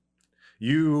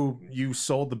 You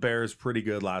sold the Bears pretty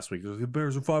good last week. The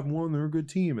Bears are 5-1. They're a good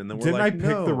team, and then we're Didn't like, I pick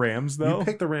no. the Rams though? You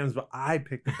picked the Rams, but I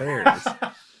picked the Bears,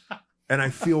 and I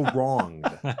feel wronged.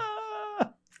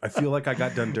 I feel like I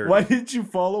got done dirty. Why didn't you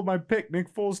follow my pick?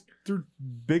 Nick Foles threw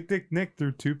Big Dick Nick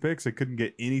threw 2 picks. I couldn't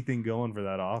get anything going for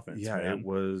that offense. Yeah, man. it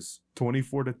was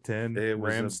 24-10. it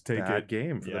was Rams a take bad it.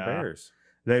 game for the Yeah. Bears.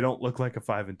 They don't look like a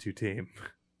 5-2 team.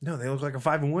 No, they look like a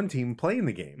 5-1 team playing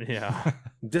the game. Yeah.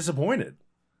 Disappointed.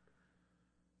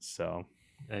 So,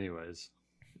 Anyways,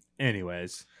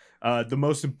 the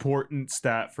most important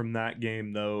stat from that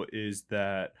game though is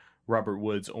that Robert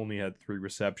Woods only had 3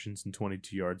 receptions and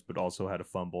 22 yards, but also had a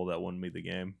fumble that won me the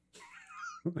game.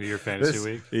 your fantasy This-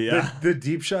 week. Yeah. The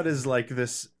deep shot is like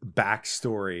this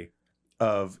backstory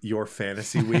of your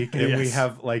fantasy week, and we Yes.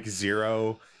 have like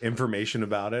zero information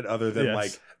about it other than Yes.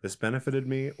 like this benefited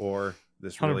me or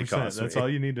this really 100%. cost me. That's all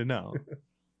you need to know.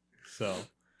 So,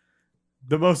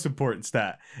 the most important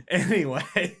stat.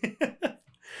 Anyway,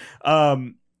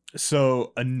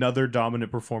 so another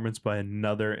dominant performance by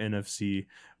another NFC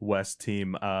West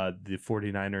team, the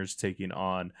 49ers taking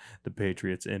on the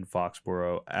Patriots in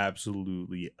Foxborough,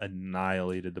 absolutely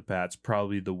annihilated the Pats.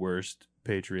 Probably the worst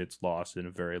Patriots loss in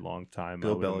a very long time.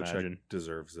 Bill I would Belichick imagine.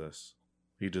 deserves this.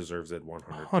 He deserves it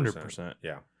 100%. 100%.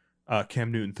 Yeah.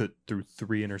 Cam Newton threw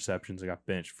 3 interceptions and got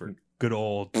benched for good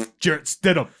old Jarrett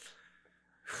Stidham.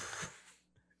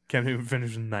 Cam Newton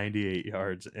finished with 98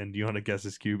 yards. And do you want to guess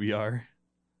his QBR?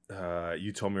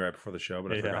 You told me right before the show,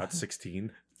 but I Yeah. forgot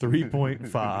 16.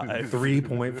 3.5.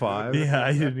 3.5. Yeah,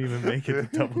 I didn't even make it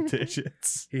to double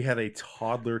digits. He had a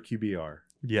toddler QBR.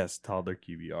 Yes, toddler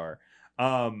QBR.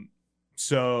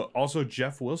 So also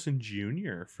Jeff Wilson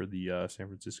Jr. for the San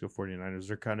Francisco 49ers.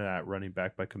 They're kind of at running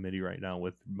back by committee right now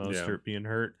with Mostert being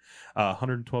hurt.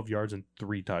 112 yards and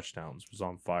 3 touchdowns, was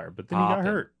on fire. But then he got Hopping.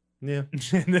 hurt. Yeah.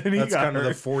 And then he That's got kind of the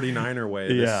hurt. 49er way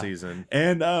this season.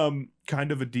 And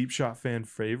kind of a deep shot fan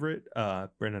favorite,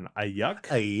 Brendan Ayuk,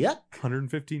 Yuck.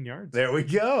 115 yards. There we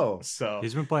go. So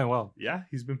He's been playing well. yeah,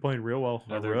 he's been playing real well.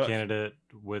 A Another rook. candidate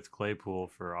with Claypool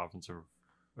for offensive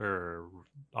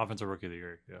rookie of the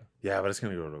year. Yeah, Yeah, but it's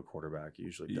going to go to a quarterback. It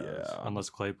usually does. Yeah. unless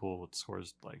Claypool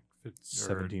scores like 50,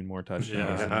 17 more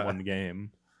touchdowns Yeah. in one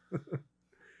game.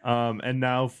 And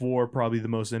now for probably the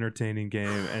most entertaining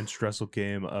game and stressful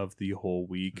game of the whole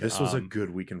week. This was a good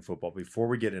week in football. Before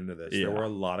we get into this, Yeah. there were a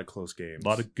lot of close games. a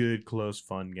lot of good, close,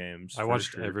 fun games. I for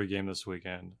watched sure. every game this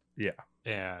weekend. Yeah.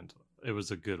 And it was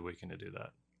a good weekend to do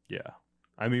that. Yeah.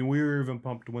 I mean, we were even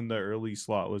pumped when the early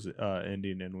slot was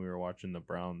ending and we were watching the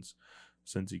Browns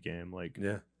Cincy game. Like,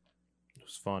 Yeah. it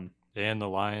was fun. And the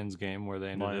Lions game where they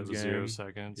ended Lions it with 0 game.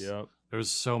 seconds. Yep. There was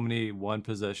so many one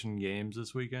possession games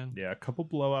this weekend. Yeah, a couple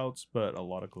blowouts, but a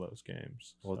lot of close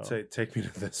games. Well, so. take me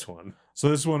to this one. So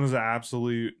this one was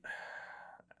absolute,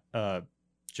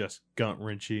 just gut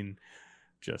wrenching,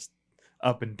 just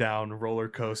up and down roller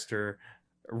coaster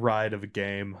ride of a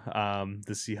game.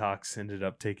 The Seahawks ended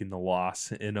up taking the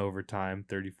loss in overtime,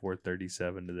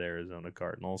 34-37 to the Arizona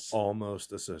Cardinals.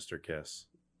 Almost a sister kiss.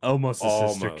 Almost a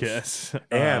sister Almost. kiss,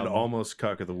 And almost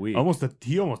cuck of the week.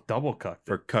 he almost double cucked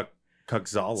for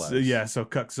Cuckzales. So, yeah, so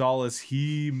Cuckzales,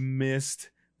 he missed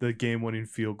the game-winning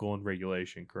field goal in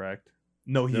regulation, correct?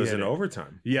 No, he It was hit in it.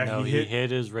 overtime. Yeah, No, he hit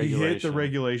his He regulation. hit the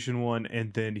regulation one,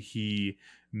 and then he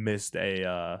missed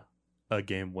a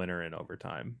game winner in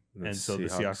overtime, and so the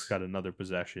Seahawks got another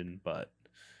possession, but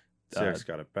Seahawks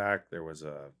got it back. There was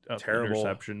a a terrible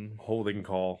interception. holding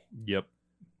call. Yep.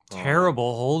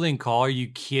 Terrible holding call. Are you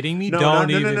kidding me? No, Don't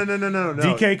no, even. no.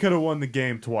 DK could have won the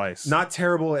game twice. Not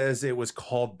terrible as it was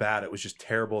called bad. It was just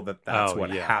terrible that's Oh,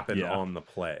 what yeah. happened Yeah. on the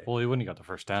play. Well, he wouldn't have got the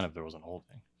first down if there wasn't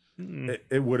holding. Mm,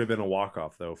 It would have been a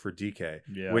walk-off, though, for DK,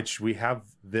 yeah. which we have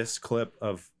this clip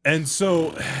of. And so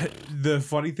the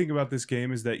funny thing about this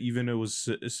game is that even it was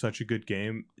such a good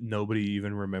game, nobody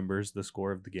even remembers the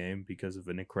score of the game because of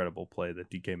an incredible play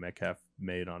that DK Metcalf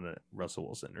made on a Russell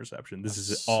Wilson interception. This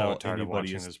is so all tired of watching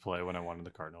anybody's. this play when I wanted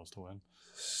the Cardinals to win.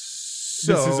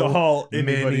 So This is all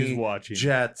anybody's many watching.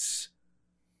 Jets.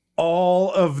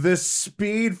 All of this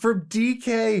speed from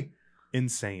DK.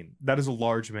 Insane. That is a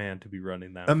large man to be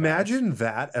running that. Imagine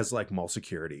that as like mall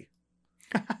security.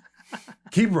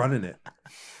 Keep running it.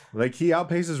 Like he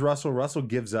outpaces Russell. Russell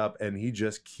gives up and he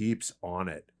just keeps on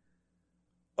it.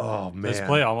 Oh man. This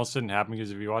play almost didn't happen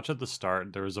because if you watch at the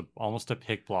start, there was almost a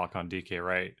pick block on DK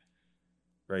right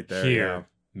right there. here.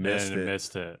 Yeah. Missed and it.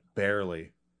 missed it.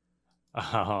 Barely.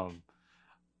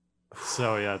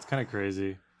 So yeah, it's kind of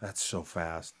crazy. That's so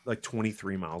fast. Like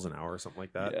 23 miles an hour or something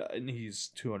like that. Yeah, and he's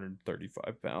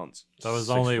 235 pounds. That was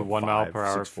only 1 mile 6'5", per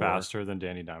hour 6'4". faster than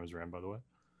Danny Dimes ran, by the way.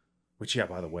 Which, yeah,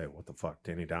 by the way, what the fuck?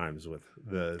 Danny Dimes with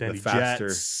the Danny faster.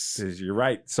 Jets. You're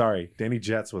right. Sorry. Danny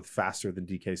Jets with faster than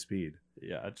DK speed.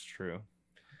 Yeah, it's true.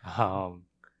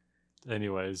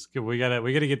 Anyways, we gotta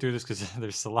get through this because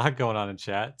there's a lot going on in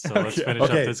chat. So let's Okay. finish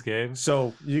Okay. up this game.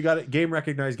 So you got it. Game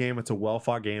recognized game. It's a well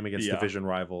fought game against Yeah. division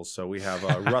rivals. So we have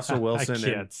Russell Wilson I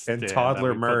can't and stand Toddler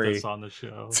that we put Murray. this on the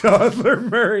show. Toddler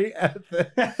Murray at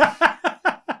the.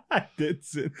 I did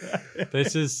see that.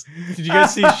 This is. Did you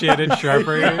guys see Shannon Sharp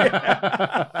right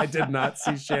here? I did not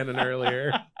see Shannon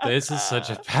earlier. This is such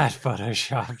a bad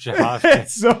Photoshop job.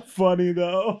 It's so funny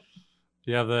though.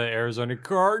 You have the Arizona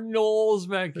Cardinals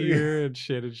back here and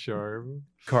Shannon Sharp.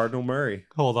 Cardinal Murray.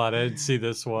 Hold on, I didn't see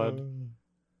this one.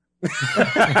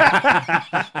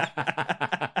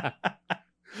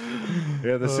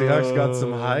 Yeah, the Seahawks got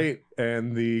some height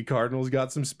and the Cardinals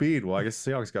got some speed. Well, I guess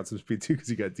the Seahawks got some speed too because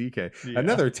you got DK. Yeah.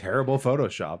 Another terrible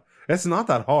Photoshop. It's not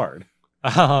that hard.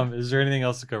 Is there anything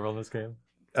else to cover on this game?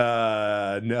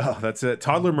 No, that's it.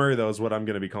 Toddler Murray, though, is what I'm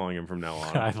going to be calling him from now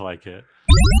on. I like it.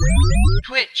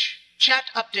 Twitch chat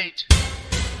update.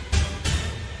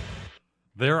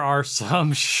 There are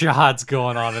some shots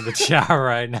going on in the chat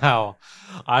right now.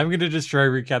 I'm going to just try to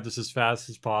recap this as fast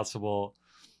as possible.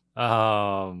 It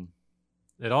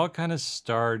all kind of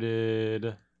started.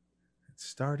 It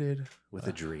started with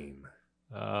a dream.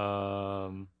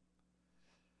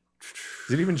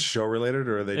 Is it even show related,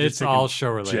 or are they just It's taking all show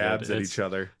related. jabs at It's- each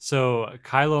other? So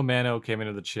Kylo Mano came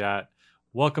into the chat.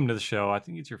 Welcome to the show. I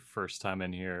think it's your first time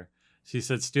in here. He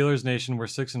said, Steelers Nation, we're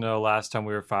 6-0. Last time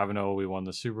we were 5-0. We won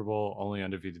the Super Bowl. Only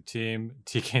undefeated team.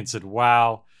 TK said,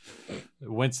 wow.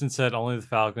 Winston said only the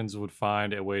Falcons would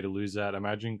find a way to lose that.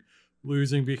 Imagine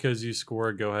losing because you score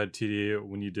a go-ahead TD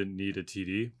when you didn't need a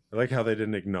TD. I like how they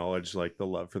didn't acknowledge like the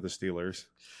love for the Steelers.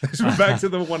 Back to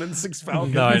the 1-6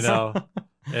 Falcons. No, I know.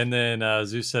 And then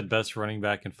Zeus said best running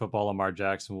back in football, Lamar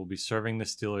Jackson, will be serving the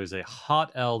Steelers a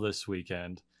hot L this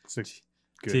weekend.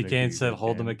 T. Kane said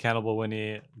hold them accountable,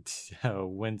 Winnie.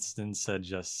 Winston said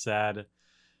just sad.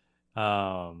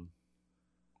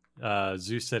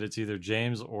 Zeus said it's either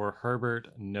James or Herbert,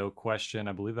 no question.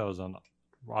 I believe that was on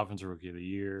Offensive Rookie of the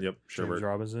Year. Yep, James Sherbert.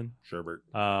 Robinson.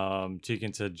 Sherbert.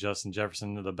 Tegan said Justin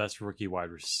Jefferson, the best rookie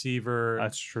wide receiver.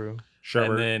 That's true. Sherbert.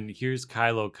 And then here's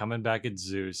Kylo coming back at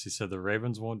Zeus. He said the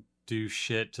Ravens won't do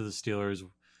shit to the Steelers.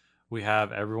 We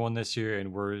have everyone this year,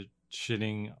 and we're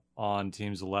shitting on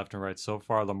teams left and right. So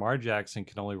far, Lamar Jackson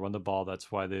can only run the ball.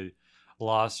 That's why they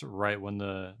lost right when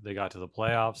they got to the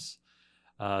playoffs.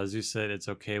 Zeus said it's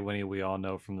okay, Winnie. We all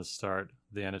know from the start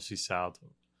the NFC South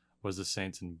was the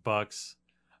Saints and Bucks.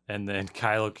 And then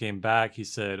Kylo came back. He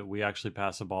said, we actually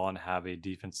pass the ball and have a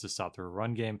defense to stop their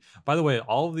run game. By the way,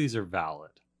 all of these are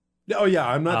valid. Oh, yeah.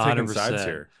 I'm not taking 100%. sides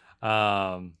here.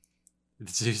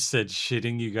 Zeus said,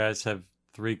 shitting, you guys have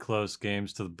 3 close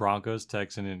games to the Broncos,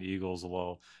 Texans, and Eagles.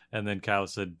 Lol. And then Kylo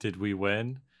said, did we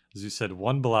win? Zeus said,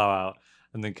 1 blowout.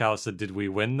 And then Kylo said, did we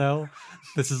win, though?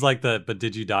 This is like the but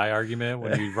did you die argument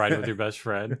when you ride with your best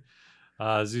friend.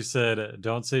 Zeus said,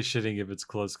 don't say shitting if it's a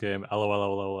close game.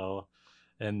 LOL.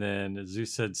 And then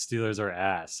Zeus said, Steelers are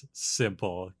ass.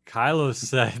 Simple. Kylo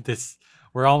said this.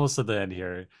 We're almost at the end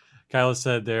here. Kylo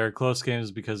said they're close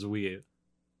games because we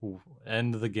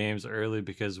end the games early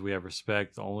because we have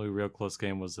respect. The only real close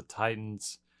game was the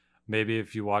Titans. Maybe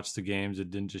if you watched the games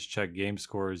and didn't just check game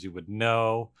scores, you would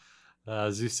know.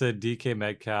 Zeus said DK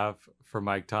Metcalf for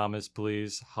Mike Thomas,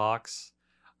 please. Hawks.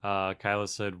 Kylo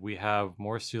said, we have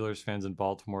more Steelers fans in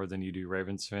Baltimore than you do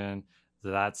Ravens fan.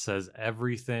 That says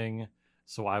everything.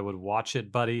 So I would watch it,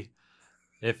 buddy.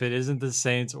 If it isn't the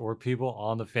Saints or people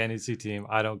on the fantasy team,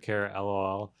 I don't care.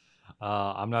 LOL.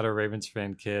 I'm not a Ravens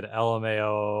fan, kid.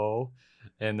 LMAO.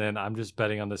 And then I'm just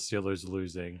betting on the Steelers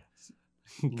losing.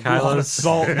 Kylo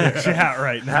salt in the chat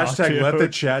right now. Hashtag dude. let the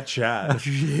chat chat.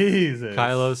 Jesus.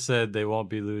 Kylo said they won't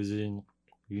be losing.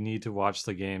 You need to watch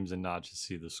the games and not just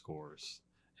see the scores.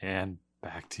 And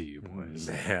back to you, boys.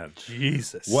 Man.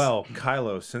 Jesus. Well,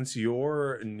 Kylo, since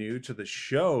you're new to the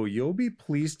show, you'll be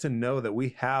pleased to know that we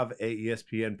have a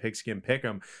ESPN Pigskin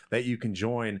Pick'em that you can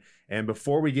join. And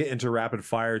before we get into rapid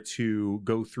fire to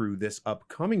go through this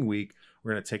upcoming week,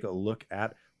 we're going to take a look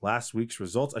at last week's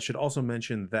results. I should also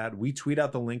mention that we tweet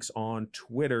out the links on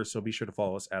Twitter, so be sure to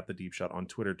follow us at The Deep Shot on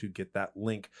Twitter to get that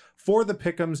link for the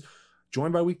Pick'ems.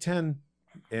 Join by week 10,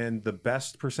 and the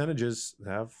best percentages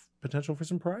have potential for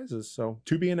some prizes, so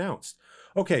to be announced.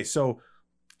 Okay, so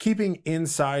keeping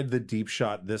inside the Deep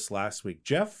Shot this last week,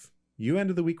 Jeff, you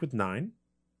ended the week with 9.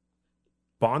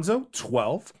 Bonzo,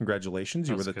 12. Congratulations.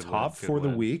 You That's were a the good top win, good for the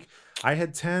win. week. I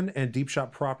had 10, and Deep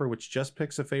Shot Proper, which just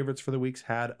picks the favorites for the weeks,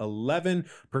 had 11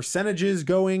 percentages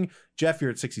going. Jeff,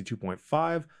 you're at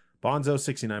 62.5. Bonzo,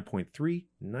 69.3.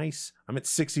 Nice. I'm at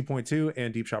 60.2,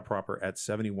 and Deep Shot Proper at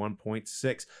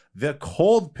 71.6. The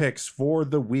cold picks for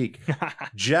the week.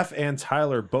 Jeff and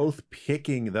Tyler both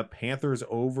picking the Panthers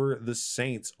over the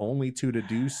Saints, only 2 to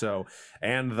do so.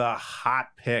 And the hot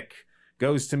pick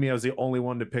goes to me. I was the only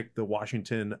one to pick the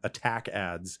Washington attack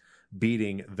ads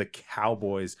beating the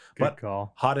Cowboys. Good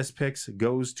call. Hottest picks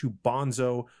goes to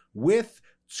Bonzo with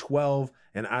 12.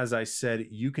 And as I said,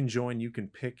 you can join. You can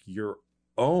pick your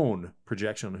own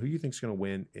projection on who you think is going to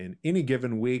win in any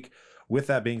given week. With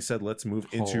that being said, let's move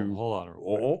into... Hold on.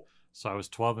 real quick. So I was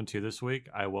 12-2 this week.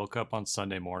 I woke up on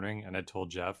Sunday morning and I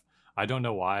told Jeff, I don't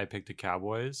know why I picked the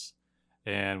Cowboys.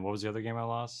 And what was the other game I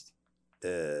lost? I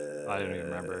don't even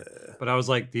remember. But I was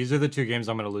like, these are the 2 games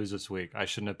I'm going to lose this week. I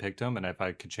shouldn't have picked them. And if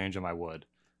I could change them, I would.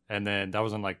 And then that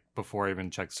wasn't like before I even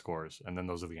checked scores. And then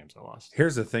those are the games I lost.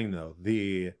 Here's the thing, though.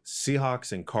 The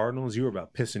Seahawks and Cardinals, you were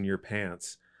about pissing your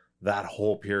pants that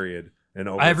whole period. And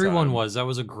Everyone was. That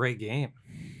was a great game.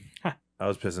 I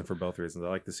was pissing for both reasons. I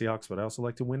like the Seahawks, but I also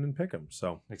like to win and pick them.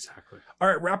 So, Exactly. all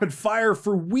right, rapid fire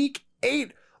for week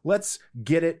 8. Let's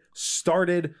get it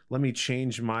started. Let me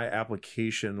change my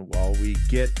application while we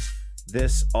get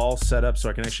this all set up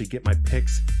so I can actually get my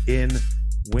picks in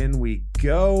when we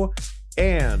go.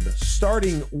 And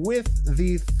starting with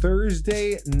the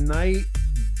Thursday night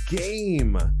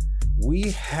game,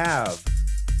 we have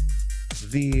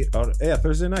the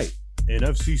Thursday night.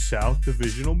 NFC South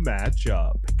divisional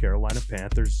matchup. Carolina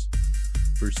Panthers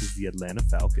versus the Atlanta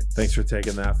Falcons. Thanks for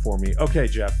taking that for me. Okay,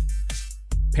 Jeff.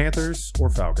 Panthers or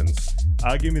Falcons?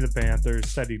 Give me the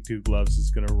Panthers. Teddy Two Gloves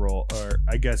is going to roll, or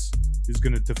I guess is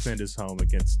going to defend his home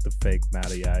against the fake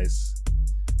Matty Ice.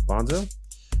 Bonzo?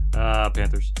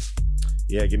 Panthers.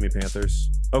 Yeah, give me Panthers.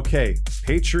 Okay,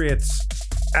 Patriots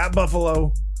at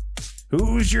Buffalo.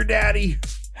 Who's your daddy?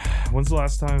 When's the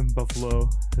last time Buffalo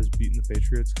has beaten the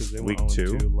Patriots? Because they went Week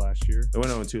 0-2 2? last year. They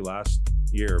went 0-2 last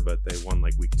year, but they won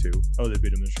like week 2. Oh, they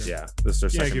beat them this year. Yeah, this is their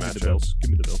Yeah, second give me the matchup. Bills.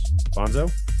 Give me the Bills.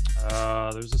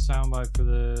 Bonzo, There's a soundbite for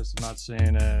this. I'm not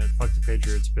saying it. Fuck the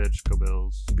Patriots, bitch. Go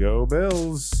Bills. go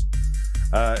Bills.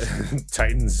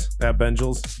 Titans at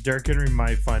Bengals Derrick Henry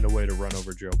might find a way to run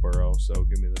over Joe Burrow, so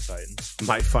give me the Titans.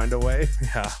 might find a way.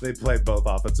 Yeah. They play both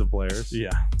offensive players.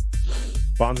 Yeah.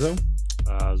 Bonzo,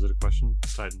 Is it a question?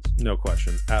 Titans. no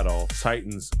question at all.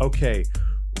 Titans. Okay.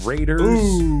 Raiders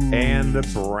Ooh. and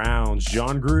Browns.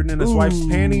 John Gruden in his wife's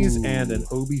panties and an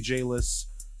OBJ-less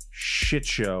shit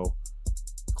show.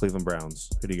 Cleveland Browns.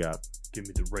 Who do you got? Give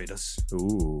me the Raiders.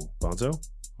 Ooh, Bonzo.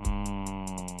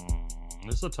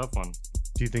 This is a tough one.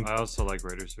 Do you think I also like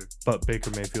Raiders here. but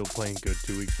Baker Mayfield playing good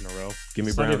 2 weeks in a row? Give me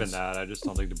It's Browns. not even that. I just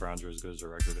don't think the Browns are as good as their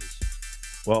record is.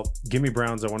 Well, give me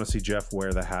Browns. I want to see Jeff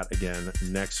wear the hat again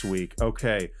next week.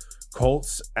 Okay.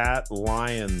 Colts at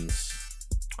Lions.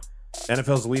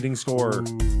 NFL's leading scorer.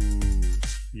 Ooh.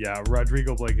 Yeah,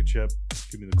 Rodrigo Blankenship.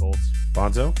 Give me the Colts.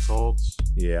 Bonzo? Colts.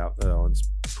 Yeah, that one's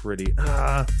pretty.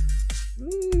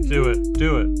 Do it.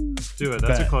 Do it.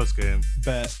 That's a Bet. close game.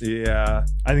 Bet. Yeah.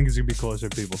 I think it's going to be closer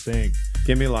than people think.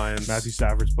 Give me Lions. Matthew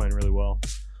Stafford's playing really well.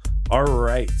 All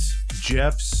right.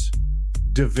 Jeff's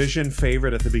division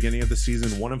favorite at the beginning of the season,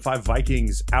 1-5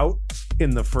 Vikings out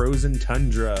in the frozen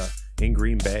tundra in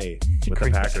Green Bay with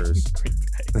Green the Bay. Packers. Green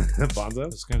Bay. Bonzo?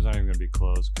 This game's not even going to be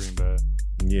close. Green Bay.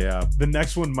 Yeah. The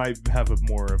next one might have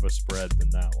more of a spread than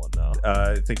that one, though.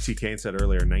 I think T. Kane said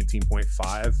earlier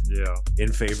 19.5 Yeah.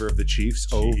 in favor of the Chiefs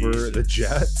over the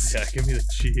Jets. Yeah, give me the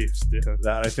Chiefs, dude.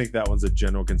 I think that one's a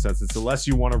general consensus. Unless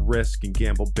you want to risk and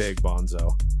gamble big,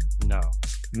 Bonzo. No.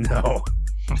 No.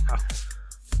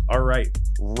 All right.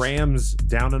 Rams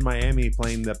down in Miami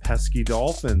playing the pesky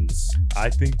Dolphins. I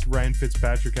think Ryan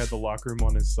Fitzpatrick had the locker room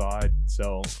on his side,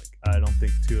 so I don't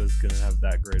think Tua's going to have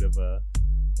that great of a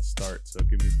start. So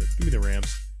give me the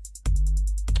Rams.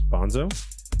 Bonzo?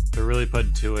 They're really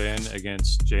putting Tua in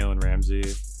against Jalen Ramsey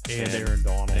And Aaron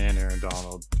Donald. And Aaron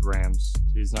Donald. Rams.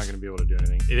 He's not going to be able to do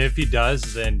anything. And if he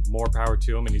does, then more power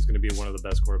to him, and he's going to be one of the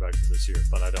best quarterbacks of this year.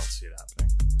 But I don't see it happening.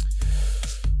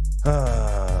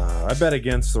 I bet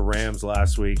against the Rams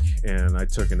last week, and I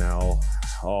took an L.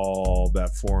 I'll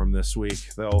bet for them this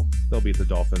week. They'll beat the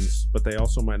Dolphins, but they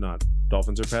also might not.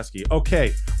 Dolphins are pesky.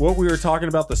 Okay, what we were talking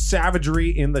about, the savagery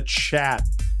in the chat.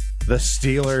 The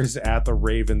Steelers at the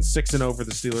Ravens. 6-0 for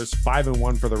the Steelers,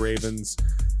 5-1 for the Ravens.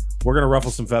 We're going to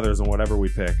ruffle some feathers on whatever we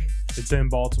pick. It's in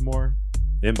Baltimore.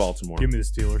 In Baltimore. Give me the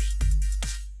Steelers.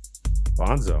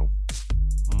 Bonzo.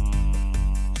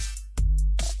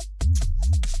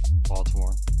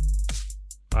 Baltimore.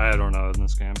 I don't know in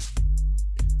this game.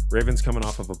 Ravens coming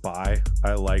off of a bye.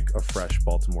 I like a fresh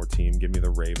Baltimore team. Give me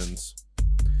the Ravens.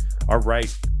 All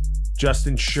right.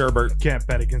 Justin Sherbert Can't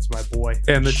bet against my boy.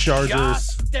 and the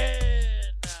Chargers.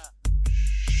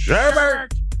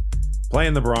 Sherbert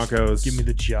playing the Broncos. Give me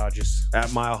the Chargers.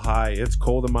 at Mile High. It's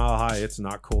cold in Mile High. It's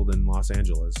not cold in Los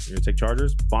Angeles. You're gonna take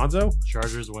Chargers? Bonzo?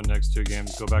 Chargers win next 2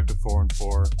 games, go back to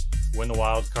 4-4, win the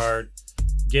wild card,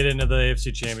 get into the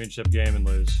AFC Championship game and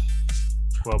lose.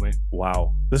 Quote me.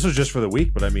 Wow. This was just for the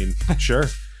week, but I mean, sure.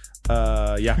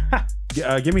 Yeah.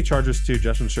 Give me Chargers too.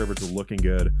 Justin Sherbert's looking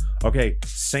good. Okay.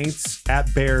 Saints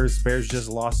at Bears. Bears just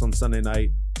lost on Sunday night.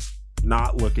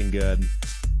 Not looking good.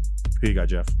 Who you got,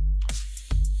 Jeff?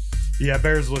 Yeah,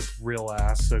 Bears look real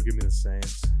ass, so give me the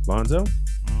Saints. Bonzo?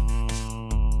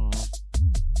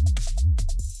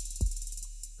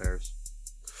 Bears.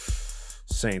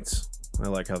 Saints. I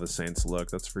like how the Saints look.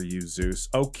 That's for you, Zeus.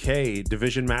 Okay.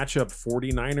 Division matchup.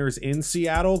 49ers in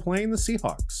Seattle playing the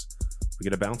Seahawks. We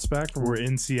get a bounce back from We're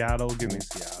in Seattle. Give me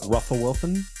Seattle. Ruffle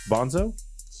Wilson. Bonzo?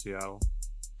 Seattle.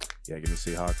 Yeah, give me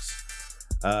Seahawks.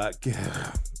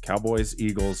 Cowboys,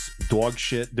 Eagles, dog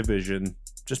shit division.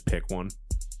 Just pick one.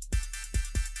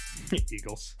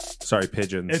 Eagles. Sorry,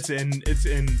 Pigeons. It's in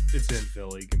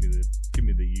Philly. Give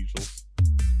me the Eagles.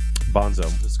 Bonzo.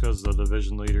 Just because the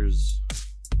division leaders,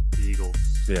 the Eagles.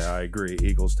 Yeah, I agree.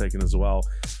 Eagles taken as well.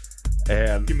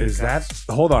 And Give me the is that Cubs.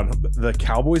 hold on? The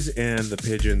Cowboys and the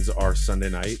Pigeons are Sunday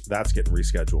night. That's getting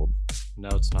rescheduled. No,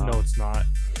 it's not. No, it's not.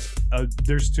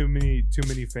 There's too many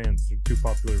fans. They're too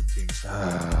popular of teams.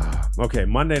 Okay,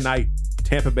 Monday night,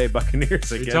 Tampa Bay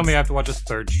Buccaneers You against. tell me I have to watch a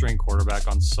third string quarterback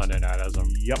on Sunday night as I'm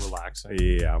relaxing.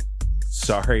 Yeah.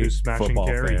 Sorry, Who's smashing football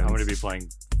carry? fans. I'm going to be playing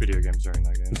video games during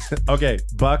that game. Okay,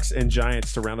 Bucks and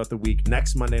Giants to round out the week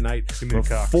next Monday night Give me the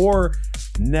Cucks. before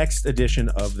next edition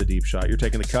of the Deep Shot. You're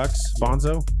taking the Cucks,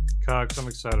 Bonzo? Cox, I'm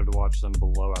excited to watch them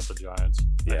blow out the Giants.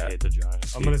 Yeah. I hate the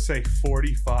Giants. I'm gonna say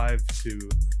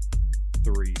 45-3.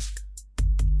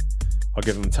 I'll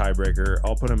give him tiebreaker.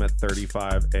 I'll put him at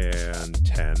 35 and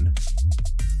 10.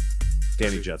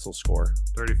 Danny Jets will score.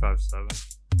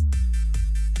 35-7.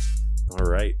 All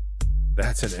right.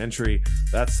 That's an entry.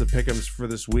 That's the pick'ems for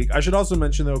this week. I should also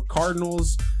mention, though,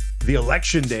 Cardinals, the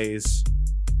election days,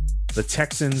 the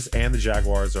Texans, and the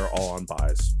Jaguars are all on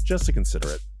buys. Just to consider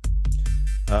it.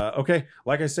 Okay,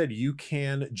 like I said, you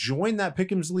can join that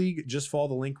Pick'ems League. Just follow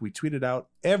the link. We tweet it out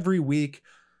every week.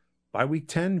 By week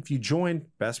 10, if you join,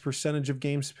 best percentage of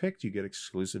games picked, you get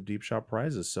exclusive Deep Shot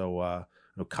prizes. So,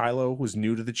 Kylo was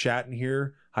new to the chat in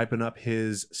here, hyping up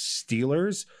his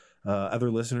Steelers.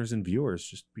 Other listeners and viewers,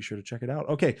 just be sure to check it out.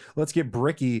 Okay, let's get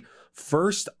bricky.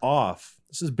 First off,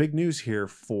 this is big news here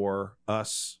for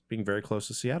us being very close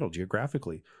to Seattle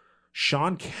geographically.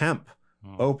 Sean Kemp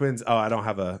opens. I don't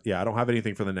have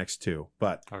anything for the next two,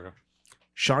 but Okay.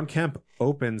 Sean Kemp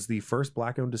opens the first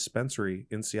black-owned dispensary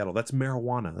in Seattle. That's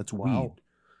marijuana. That's weed.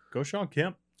 Go Sean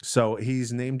Kemp. So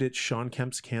he's named it Sean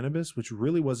Kemp's Cannabis, which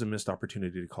really was a missed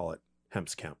opportunity to call it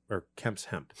Hemp's Kemp or Kemp's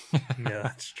Hemp. Yeah,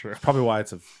 that's true. Probably why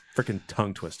it's a freaking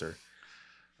tongue twister.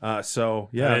 So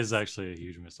yeah, That is actually a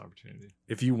huge missed opportunity.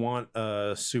 if you want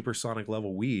a supersonic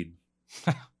level weed,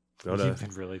 You've been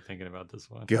really thinking about this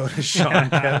one. go to Sean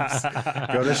Kemp's.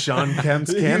 Go to Sean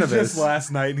Kemp's Cannabis. Just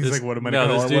last night, and he's This- like, "What am I no,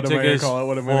 gonna this call it? dude What am I took gonna his call it?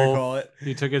 What am I gonna full- call it?"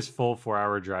 He took his full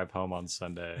 4-hour drive home on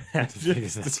Sunday. to figure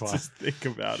this just, one. just think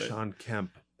about it. Sean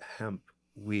Kemp, hemp,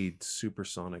 weed,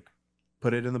 supersonic.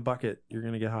 Put it in the bucket. You're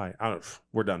gonna get high.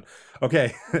 We're done.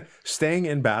 Okay, staying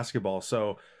in basketball.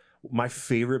 So my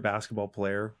favorite basketball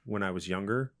player when I was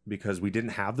younger, because we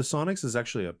didn't have the Sonics, is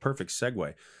actually a perfect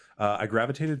segue. I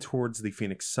gravitated towards the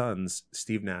Phoenix Suns,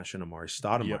 Steve Nash and Amari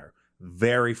Stoudemire. Yep.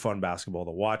 Very fun basketball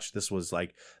to watch. This was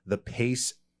like the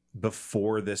pace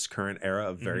before this current era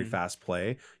of very fast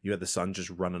play. You had the Suns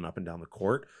just running up and down the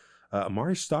court.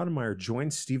 Amari Stoudemire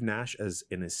joined Steve Nash as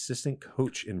an assistant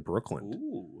coach in Brooklyn.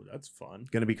 Ooh, that's fun.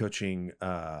 Going to be coaching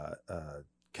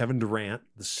Kevin Durant,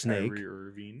 the Snake, Kyrie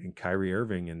Irving. and Kyrie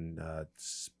Irving, and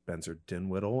Spencer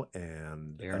Dinwiddie,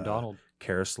 and Aaron Donald.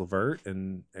 Karis LeVert,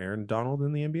 and Aaron Donald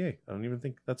in the NBA. I don't even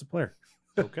think that's a player.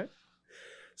 Okay.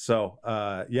 So,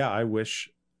 I wish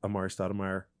Amari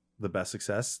Stoudemire the best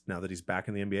success now that he's back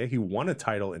in the NBA. He won a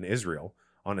title in Israel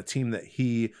on a team that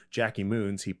Jackie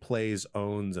Moons, he plays,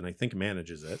 owns, and I think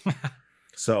manages it.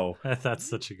 So That's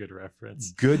such a good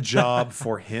reference. good job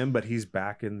for him, but he's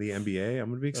back in the NBA. I'm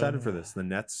going to be excited for this. The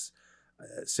Nets,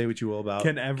 say what you will about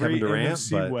Can every Kevin Durant,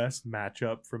 NFC but West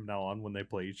matchup from now on when they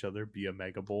play each other be a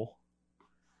Mega Bowl?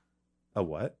 a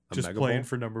what? A Just Mega playing Bowl?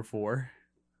 for number 4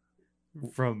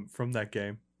 from that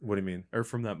game What do you mean? or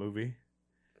from that movie.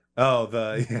 Oh,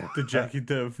 The Jackie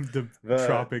the The-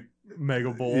 Tropic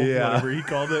Mega Bowl, Yeah. whatever he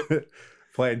called it.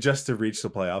 playing just to reach the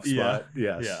playoff Yeah. spot.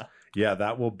 Yes. Yeah. Yeah,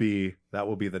 that will be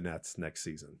the Nets next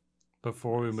season.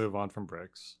 Before we move on from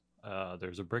bricks,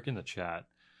 there's a brick in the chat.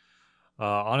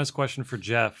 Honest question for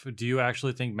Jeff. Do you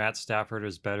actually think Matt Stafford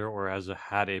is better or has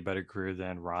had a better career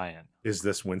than Ryan? Is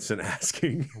this Winston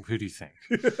asking? Who do you think?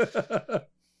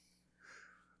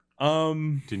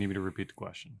 Um, Do you need me to repeat the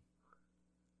question?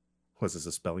 Was this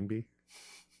a spelling bee?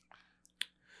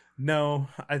 no,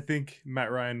 I think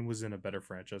Matt Ryan was in a better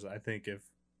franchise. I think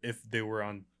if they were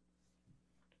on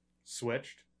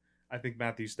switched, I think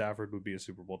Matthew Stafford would be a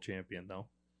Super Bowl champion though.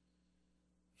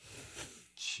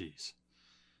 Jeez.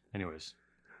 Anyways,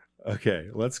 Okay,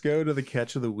 let's go to the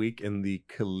catch of the week in the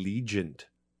collegiate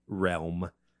realm.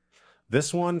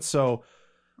 This one, so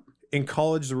in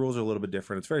college, the rules are a little bit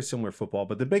different. It's very similar to football,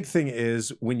 but the big thing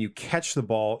is when you catch the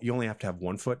ball, you only have to have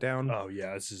 1 foot down. Oh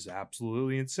yeah, this is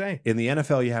absolutely insane. In the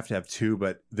NFL, you have to have 2,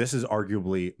 but this is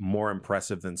arguably more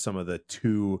impressive than some of the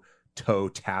 2-toe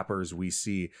tappers we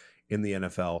see in the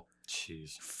NFL.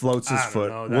 jeez. Floats his I don't foot.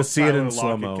 know. We'll That see it in Tyler slow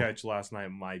Lockett mo. catch last night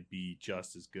might be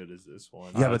just as good as this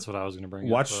one. Yeah, but That's what I was going to bring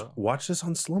Watch up. watch this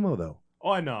on slow mo though.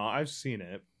 Oh, I know. I've seen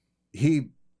it. He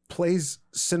plays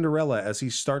Cinderella as he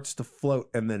starts to float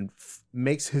and then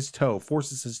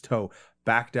forces his toe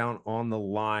back down on the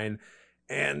line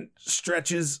and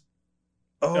stretches.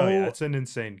 Oh, yeah, it's an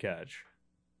insane catch.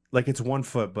 Like it's 1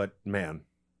 foot, but man,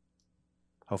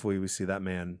 hopefully we see that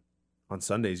man on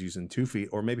Sundays using 2 feet,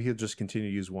 or maybe he'll just continue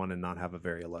to use 1 and not have a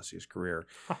very illustrious career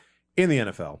in the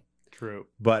NFL. True.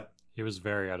 But He was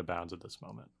very out of bounds at this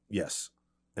moment. yes,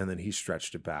 and then he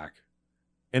stretched it back.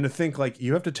 And to think, like,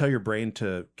 you have to tell your brain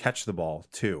to catch the ball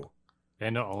too.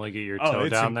 And to only get your Oh, toe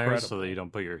it's down there so incredible. that you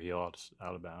don't put your heel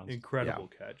out of bounds. Incredible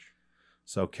catch.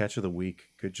 So catch of the week.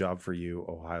 Good job for you,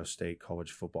 Ohio State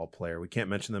college football player. We can't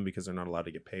mention them because they're not allowed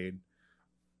to get paid.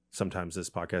 Sometimes this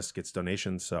podcast gets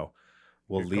donations, so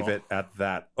we'll Good leave call. it at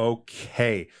that.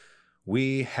 Okay.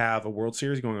 We have a World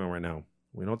Series going on right now.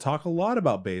 We don't talk a lot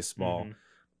about baseball. Mhm.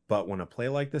 But when a play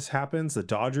like this happens, the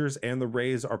Dodgers and the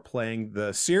Rays are playing.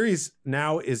 The series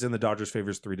now is in the Dodgers'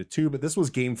 favors 3-2, but this was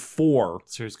game 4.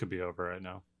 Series could be over right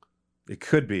now. It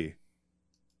could be,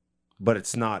 but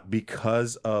it's not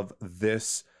because of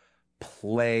this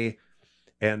play.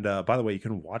 And by the way, you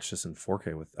can watch this in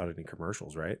 4K without any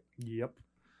commercials, right? Yep.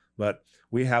 But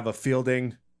we have a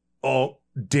fielding. Oh,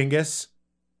 dingus.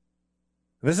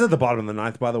 This is at the bottom of the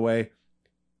 9th, by the way.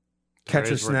 The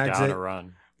Catcher Rays were snags down it a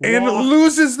run. and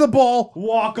loses the ball.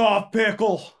 Walk off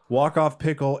pickle. Walk off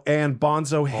pickle and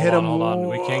Bonzo hit him. Hold on.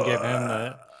 We can't give him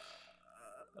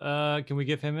the. Can we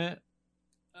give him it?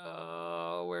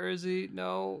 Where is he?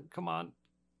 No, come on.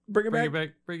 Bring it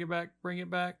back. Bring it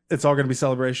back. It's all going to be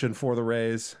celebration for the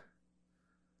Rays.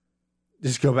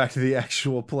 Just go back to the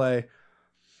actual play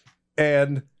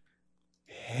and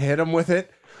hit him with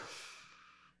it.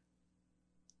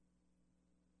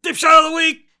 Dip shot of the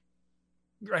week.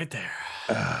 Right there.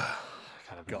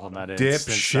 Gotta be holding that in since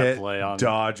that Dipshit play on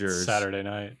Dodgers. Saturday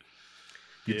night.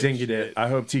 You dinged it. I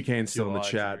hope TK's still in the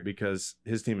Dodger. chat because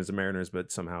his team is the Mariners,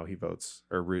 but somehow he votes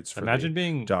or roots for Imagine the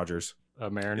being Dodgers. a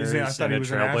Mariners I thought and he a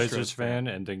was an Trailblazers Astros fan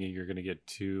fan. and thinking you're going to get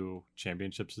 2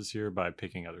 championships this year by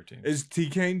picking other teams. Is T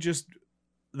Kane just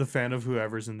the fan of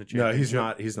whoever's in the No, championship? he's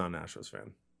not. He's not an Astros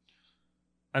fan.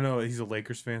 I know he's a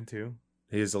Lakers fan too.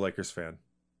 He is a Lakers fan.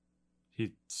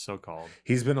 He's so called.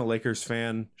 He's been a Lakers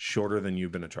fan shorter than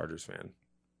you've been a Chargers fan.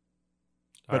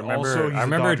 But also he's I a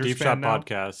remember a Dodgers Deep fan Shot now?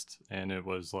 podcast, and it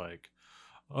was like,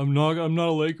 I'm not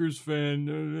a Lakers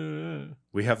fan.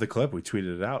 We have the clip. We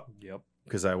tweeted it out Yep.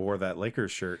 because I wore that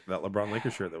Lakers shirt, that LeBron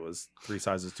Lakers shirt that was 3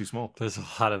 sizes too small. There's a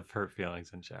lot of hurt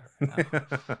feelings in chat right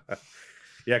now.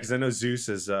 Yeah, because I know Zeus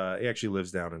is he actually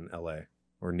lives down in LA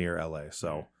or near LA,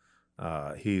 so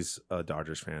he's a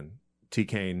Dodgers fan. T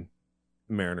Kane,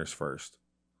 Mariners first,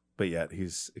 but yet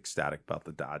he's ecstatic about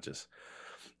the Dodgers.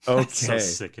 Okay, That's so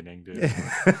sickening, dude.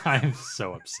 I'm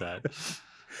so upset.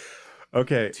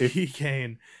 okay, if T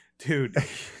Kane, dude.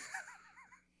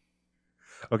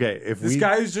 okay, if This we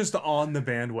guy is just on the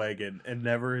bandwagon and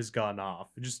never has gone off.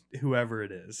 Just whoever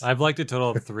it is. I've liked a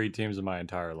total of 3 teams in my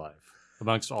entire life,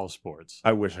 amongst all sports.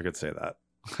 I wish I could say that.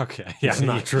 Okay, yeah, It's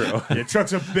not true. Yeah,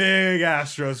 Chuck's a big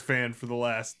Astros fan for the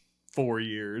last 4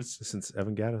 years. Since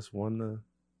Evan Gattis won the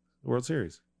World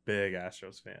Series. Big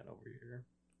Astros fan over here.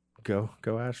 Go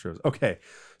Astros. Okay,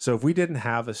 so if we didn't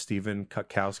have a Steven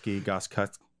Kutkowski,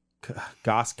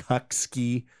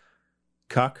 Goskowski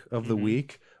Cuck of the Mhm.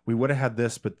 week, we would have had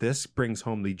this, but this brings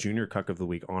home the Junior Cuck of the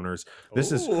Week honors.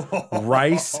 This is Ooh.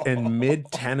 Rice and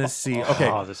Mid Tennessee. Okay,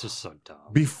 Oh, this is so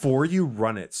dumb. before you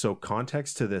run it, so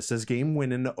context to this: as game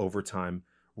went into overtime,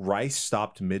 Rice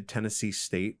stopped Mid Tennessee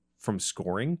State from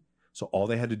scoring, so all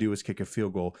they had to do was kick a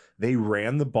field goal. They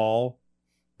ran the ball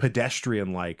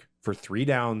pedestrian-like for 3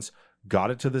 downs,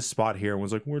 got it to this spot here, and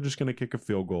was like, "We're just going to kick a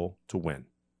field goal to win."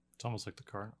 It's almost like the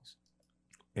Cardinals.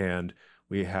 And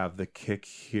we have the kick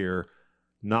here.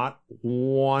 Not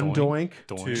one Doink,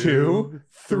 doink, doink. 2,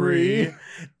 3,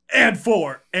 and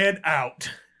 4 and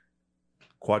out.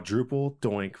 quadruple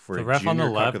doink for The a ref on Junior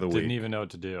the Cuck left of the didn't week. even know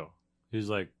what to do. He was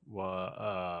like,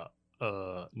 nope.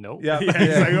 Yeah, Yeah,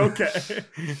 he's like, okay.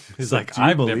 He's like, "Do you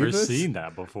I've believe never this?" seen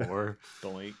that before.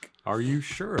 Doink. Are you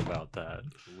sure about that?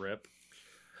 Rip.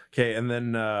 Okay, and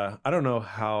then I don't know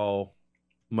how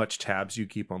much tabs you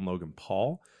keep on Logan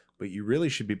Paul, but you really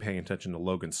should be paying attention to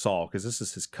Logan Saul because this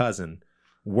is his cousin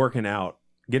working out,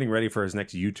 getting ready for his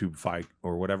next YouTube fight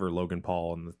or whatever Logan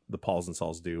Paul and the Pauls and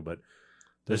Sauls do. But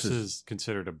This is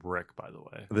considered a brick, by the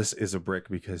way. this is a brick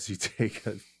because you take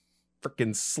a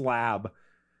freaking slab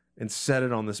and set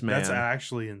it on this man. That's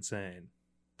actually insane.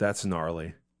 That's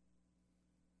gnarly.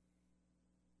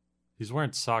 He's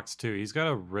wearing socks too. He's got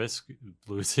to risk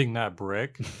losing that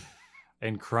brick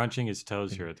and crunching his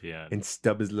toes here at the end. And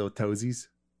stub his little toesies.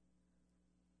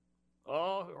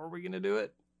 Oh, are we gonna do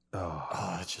it? Oh,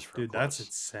 Oh, that's just real Dude, that's close.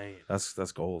 insane.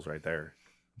 that's goals right there.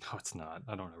 No, it's not.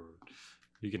 I don't know.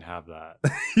 You can have that.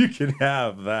 You can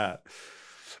have that.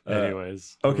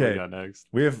 Anyways, what do okay. we got next?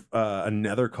 We have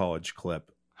another college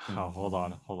clip. Oh, hold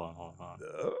on.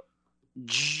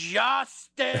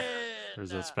 Justin.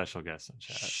 There's a special guest in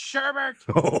chat. Sherbert.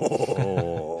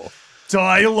 Oh,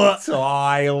 Tyler.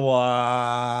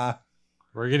 Iowa.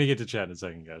 We're gonna get to chat in a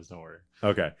second, guys. Don't worry.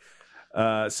 Okay.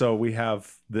 So we have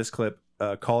this clip.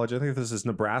 College. I think this is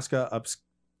Nebraska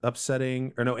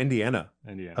upsetting, or no, Indiana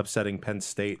Indiana. upsetting Penn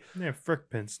State. Yeah, frick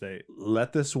Penn State.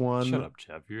 Let this one. Shut up,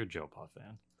 Jeff. You're a Joe Pa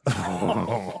fan.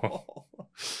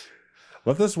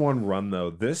 Let this one run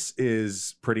though. This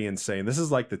is pretty insane. This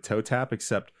is like the toe tap,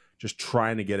 except just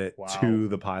trying to get it Wow. to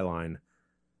the pylon.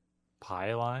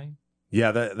 Pie line?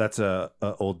 Yeah, that's a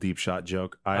old deep shot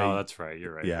joke. Oh, that's right.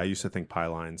 You're right. Yeah, I used to think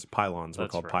pylons were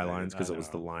That's called right, pylons because I it was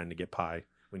the know. line to get pie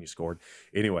when you scored.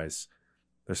 Anyways,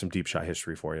 there's some deep shot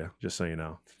history for you, just so you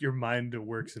know. Your mind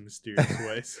works in mysterious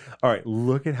ways. All right,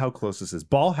 look at how close this is.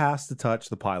 Ball has to touch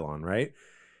the pylon, right?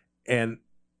 And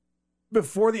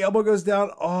before the elbow goes down,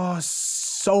 oh,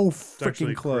 so It's actually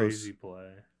freaking a close. crazy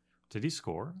play. Did he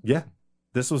score? Yeah,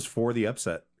 this was for the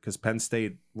upset because Penn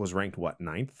State was ranked what,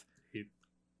 9th? Eighth.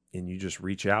 And you just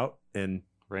reach out and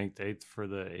Ranked 8th for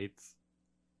the 8th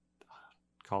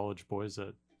college boys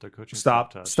that the coaching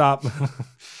stop. staff touched. Stop.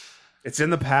 It's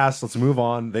in the past. Let's move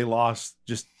on. They lost.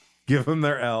 Just give them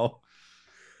their L.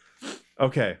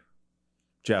 Okay,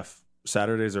 Jeff.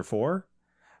 Saturdays are 4.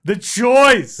 The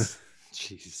choice.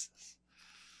 Jesus.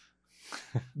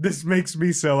 This makes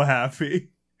me so happy.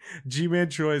 G-Man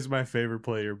Choi is my favorite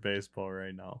player in baseball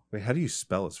right now. Wait, how do you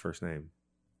spell his first name?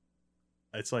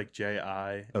 It's like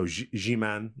J-I. Oh,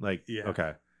 G-Man. Like, Yeah.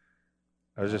 okay.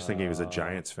 I was just thinking he was a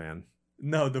Giants fan.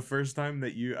 No, the first time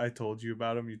that I told you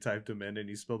about him, you typed him in and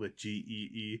you spelled it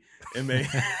G-E-E-M-A.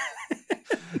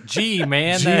 G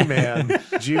man. G-Man.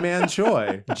 G-Man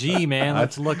Choi. G man.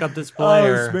 Let's look up this Oh,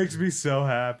 player. this makes me so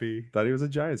happy. Thought he was a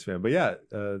Giants fan. But yeah,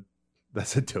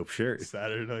 that's a dope shirt.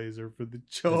 Saturdays are for the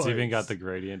choice. It's even got the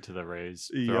gradient to the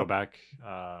Rays Yep. throwback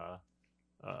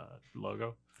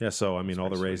logo. Yeah, so I mean, That's all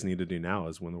the pretty Rays sweet. need to do now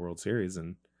is win the World Series,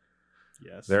 and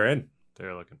Yes. they're in.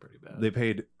 They're looking pretty bad. They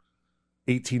paid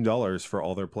 $18 for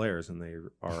all their players, and they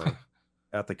are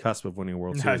at the cusp of winning a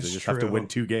World Series. They That's just have to true. win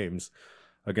 2 games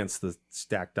against the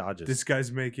stacked Dodgers. This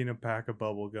guy's making a pack of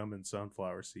bubble gum and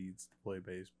sunflower seeds to play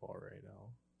baseball right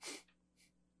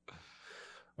now.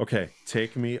 Okay,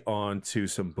 take me on to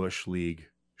some Bush League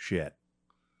shit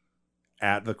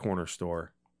at the corner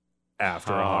store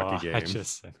after a hockey game. I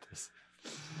just sent this.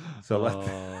 So let,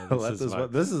 this is my-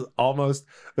 this is almost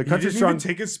the He country didn't strong. even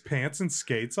take his pants and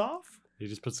skates off? He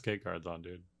just put skate guards on,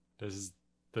 dude. This is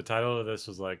the title of this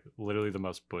was like literally the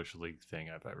most Bush League thing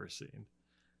I've ever seen.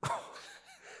 That's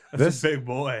This- a big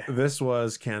boy. This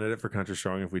was candidate for country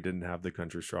strong if we didn't have the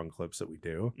country strong clips that we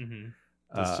do. Mm-hmm.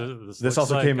 This looks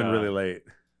also like, came in really late.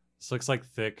 This looks like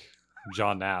thick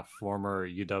John Knapp, former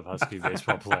UW Husky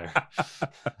baseball player.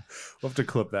 We'll have to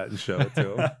clip that and show it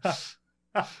to him.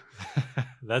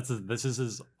 This is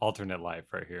his alternate life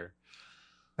right here.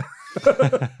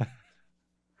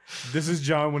 This is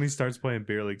John when he starts playing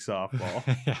beer league softball.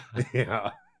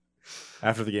 Yeah.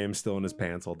 After the game, still in his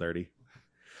pants, all dirty.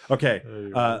 Okay.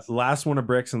 Anyways. Last one of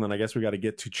bricks, and then I guess we got to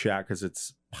get to chat because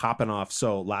it's popping off.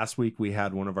 So last week we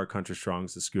had one of our country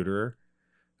strongs, the Scooterer,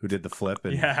 who did the flip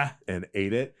and, Yeah. and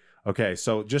ate it. Okay,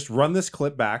 so just run this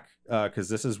clip back because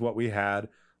this is what we had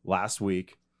last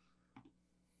week.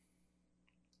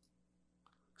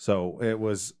 So it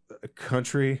was a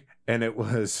country and it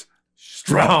was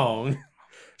strong.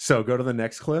 So go to the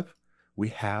next clip. We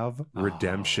have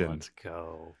redemption. Oh, let's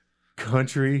go.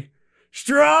 Country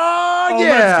strong. Oh,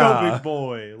 Yeah. let's go, big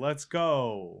boy. Let's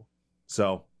go.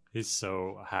 So He's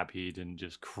so happy he didn't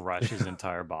just crush his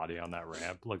entire body on that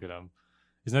ramp. Look at him.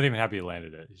 He's not even happy he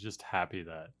landed it. He's just happy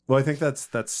that well, I think that's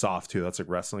soft too. That's like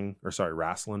wrestling,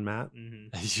 Matt. Mm-hmm.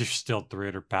 you're still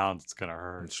 300 pounds. It's gonna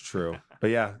hurt. It's true. But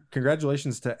yeah,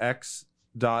 congratulations to x._.patchy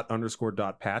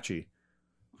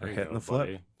for There you hitting go, the flip.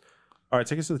 buddy. All right,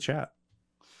 take us to the chat.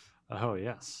 Oh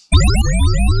yes.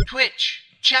 Twitch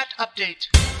chat update.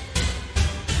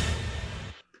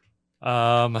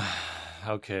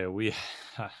 Okay, we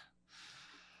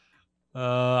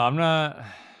I'm not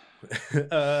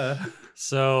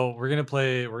so we're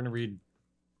gonna read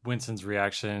Winston's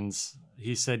reactions.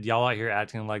 He said y'all out here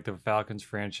acting like the Falcons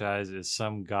franchise is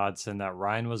some godsend that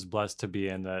Ryan was blessed to be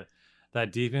in,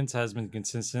 that defense has been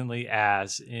consistently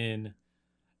ass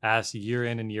year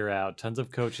in and year out. Tons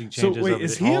of coaching So changes. wait, over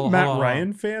is the- he hold a on, Matt hold on.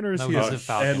 Ryan fan or is No, he he's a a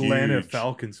Falcon. Atlanta Huge.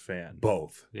 Falcons fan?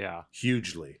 Both. Yeah.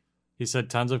 Hugely. He said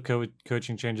tons of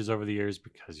coaching changes over the years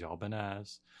because y'all been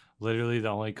ass. Literally, the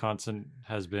only constant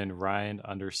has been Ryan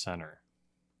under center.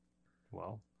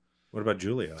 Well, What about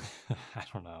Julio? I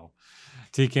don't know.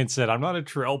 T-Kin said, I'm not a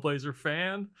Trailblazer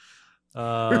fan. Who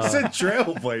said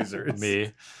Trailblazers?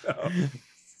 Me.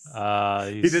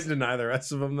 He didn't deny the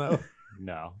rest of them though.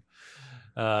 No.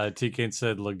 T-Kin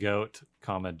said, Legoat,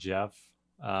 comma, Jeff.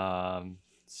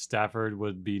 Stafford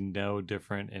would be no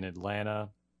different in Atlanta.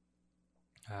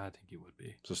 I think he would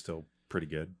be. So still pretty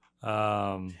good.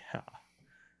 Yeah.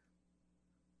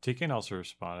 T-Kin also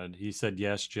responded. He said,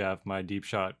 yes, Jeff, my deep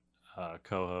shot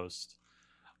co-host,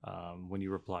 when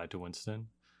you replied to Winston.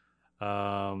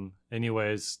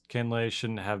 Anyways, Kenley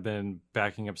shouldn't have been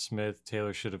backing up Smith.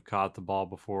 Taylor should have caught the ball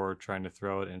before trying to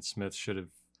throw it, and Smith should have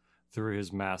threw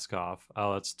his mask off.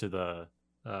 Oh, that's to the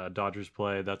Dodgers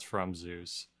play. That's from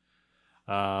Zeus.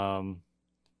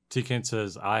 TK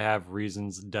says, I have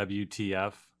reasons,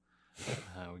 WTF.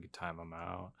 We could time him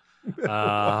out.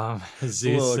 A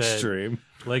Zeus little said, extreme.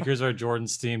 Lakers are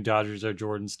Jordan's team, Dodgers are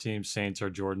Jordan's team, Saints are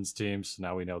Jordan's team. So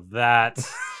now we know that.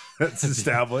 That's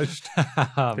established.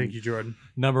 Thank you, Jordan.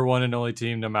 Number one and only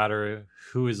team, no matter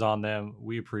who is on them.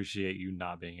 We appreciate you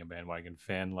not being a bandwagon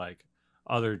fan like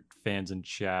other fans in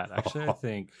chat. Actually, I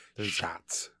think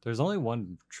there's only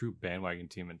one true bandwagon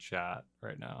team in chat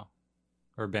right now,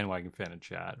 or bandwagon fan in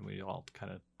chat, and we all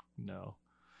kind of know.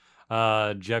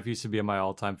 Jeff used to be my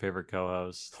all-time favorite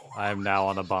co-host. I am now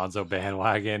on the Bonzo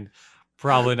bandwagon.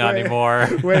 Probably not anymore.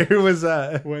 Wait, who was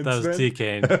that? That was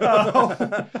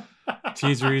TK.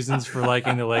 T's reasons for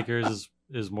liking the Lakers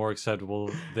is more acceptable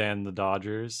than the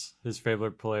Dodgers. His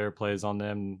favorite player plays on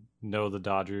them. No, the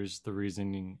Dodgers. The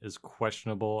reasoning is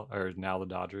questionable. Or now the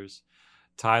Dodgers.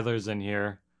 Tyler's in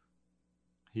here.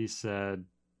 He said,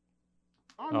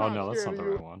 "Oh no, that's not the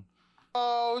right one."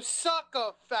 Oh, suck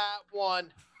a fat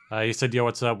one. He said, "Yo,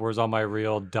 what's up? Where's all my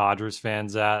real Dodgers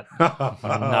fans at?"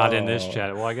 Not in this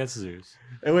chat. Well, I guess Zeus.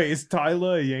 Hey, wait, is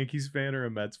Tyler a Yankees fan or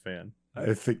a Mets fan?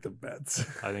 I think the Mets.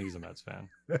 I think he's a Mets fan.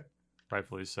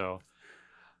 Rightfully so.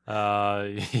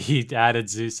 He added,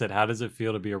 Zeus said, how does it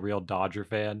feel to be a real Dodger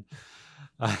fan?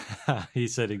 He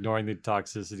said, ignoring the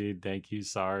toxicity. Thank you.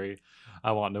 Sorry.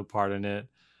 I want no part in it.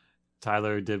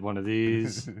 Tyler did one of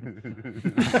these.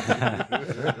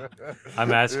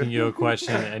 I'm asking you a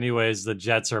question. Anyways, the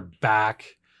Jets are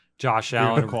back. Josh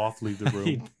Allen. Cough, leave the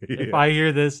room. If I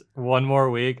hear this one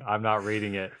more week, I'm not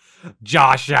reading it.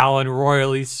 Josh Allen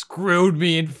royally screwed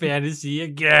me in fantasy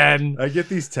again. I get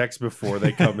these texts before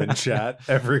they come in chat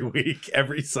every week,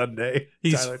 every Sunday.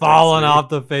 He's Tyler fallen texts me. off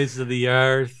the face of the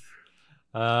earth.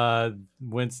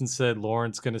 Winston said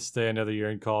Lawrence going to stay another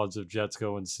year in college if Jets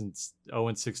go since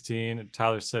 0-16.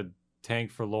 Tyler said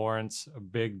tank for Lawrence. A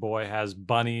big boy has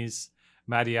bunnies.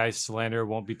 Matty Ice slander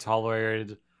won't be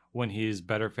tolerated when he's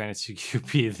better fantasy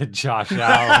QB than Josh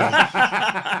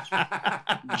Allen.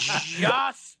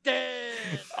 Justin!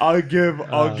 I'll give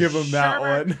him that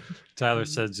Sherbert. one. Tyler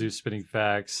said Zeus spitting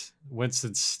facts.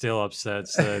 Winston's still upset.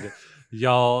 Said,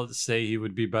 y'all say he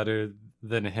would be better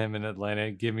than him in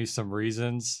Atlanta. Give me some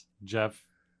reasons. Jeff,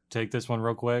 take this one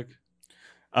real quick.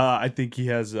 I think he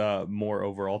has more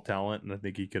overall talent, and I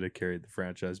think he could have carried the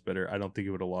franchise better. I don't think he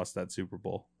would have lost that Super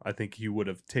Bowl. I think he would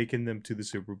have taken them to the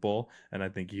Super Bowl, and I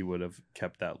think he would have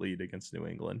kept that lead against New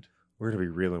England. We're going to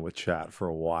be reeling with chat for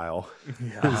a while.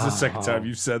 Yeah. This is the second time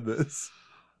you've said this.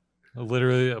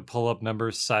 Literally, pull up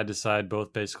numbers side to side.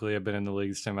 Both basically have been in the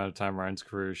league the same amount of time. Ryan's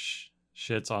career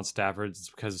shits on Stafford. It's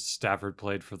because Stafford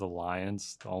played for the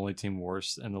Lions, the only team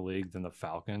worse in the league than the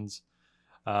Falcons.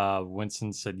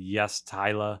 Winston said, yes,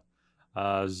 Tyler.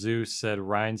 Zeus said,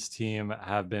 Ryan's team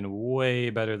have been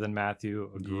way better than Matthew.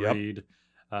 Agreed. Yep.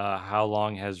 How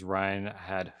long has Ryan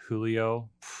had Julio?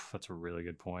 That's a really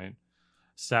good point.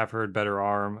 Stafford, better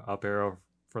arm. Up arrow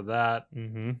for that.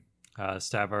 Mm-hmm.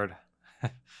 Stafford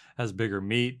has bigger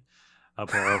meat.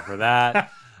 Up arrow for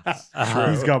that.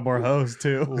 He's got more hose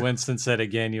too. Winston said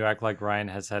again, you act like Ryan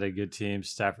has had a good team.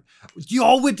 Stafford, you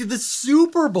all went to the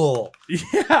Super Bowl.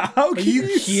 Yeah, how can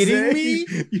you kidding me?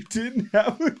 You didn't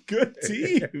have a good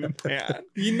team, man.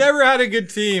 You never had a good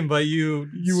team, but you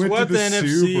went swept to the the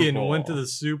NFC Super and Bowl. went to the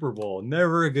Super Bowl.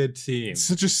 Never a good team. It's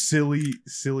such a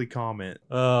silly comment.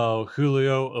 Oh,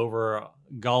 Julio over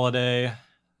Galladay.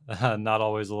 Not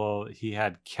always a little. He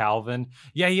had Calvin.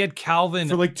 Yeah, he had Calvin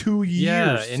For like 2 years.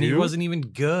 Yeah, and he dude. wasn't even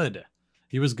good.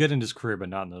 He was good in his career, but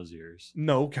not in those years.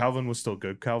 No, Calvin was still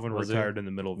good. Calvin Was he? retired in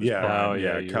the middle of his Yeah, prime. Oh, yeah,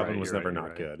 yeah. you're Calvin right, was you're never right,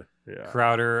 not you're right. good. Yeah.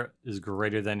 Crowder is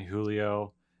greater than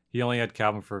Julio. He only had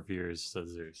Calvin for a few years, says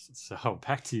Zeus. So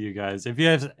back to you guys. If you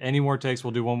have any more takes,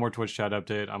 we'll do one more Twitch chat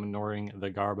update. I'm ignoring the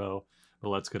Garbo, but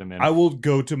let's get him in. I will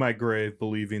go to my grave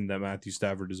believing that Matthew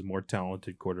Stafford is a more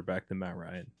talented quarterback than Matt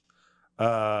Ryan.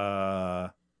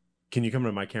 Can you come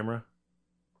to my camera?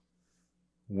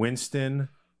 Winston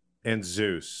and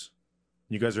Zeus.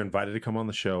 You guys are invited to come on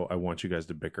the show. I want you guys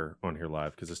to bicker on here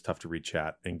live because it's tough to read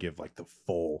chat and give like the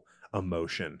full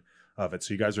emotion of it.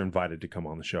 So you guys are invited to come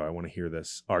on the show. I want to hear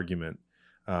this argument.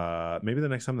 Maybe the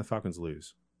next time the Falcons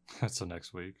lose. So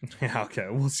next week. Yeah, okay.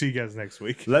 We'll see you guys next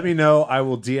week. Let me know. I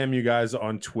will DM you guys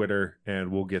on Twitter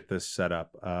and we'll get this set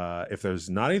up. If there's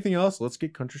not anything else, let's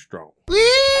get country strong.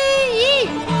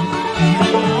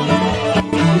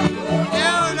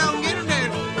 No, get him down.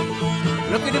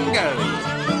 Look at him go.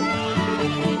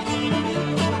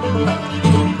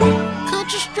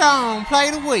 Country Strong play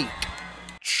of the week.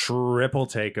 Triple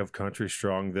take of country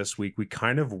strong this week. We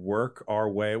kind of work our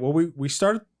way. Well, we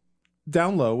started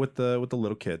down low with the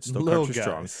little kids, still Little country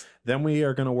strong. guys. Then we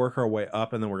are going to work our way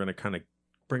up, and then we're going to kind of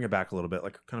bring it back a little bit,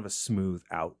 like kind of a smooth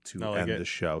out to I like end it. the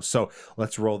show. So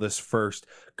let's roll this first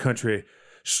country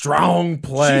strong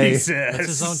play Jesus. That's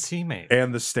his own teammate.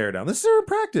 and the stare down. This is our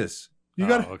practice. You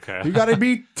got okay. you got to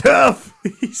be tough.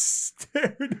 He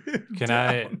stared him Can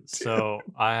I? down, So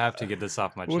I have to get this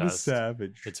off my what a chest.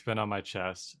 savage. It's been on my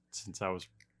chest since I was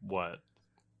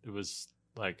it was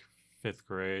like 5th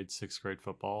grade, 6th grade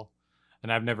football.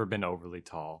 And I've never been overly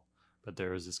tall, but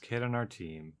there was this kid on our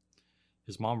team.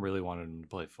 His mom really wanted him to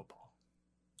play football.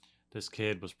 This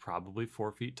kid was probably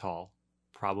 4 feet tall,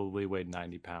 probably weighed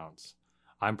 90 pounds.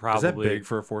 I'm probably Is that big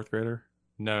for a fourth grader?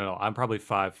 No, I'm probably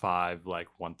 5'5", like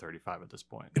 135 at this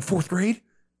point. In fourth grade?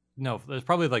 No, it's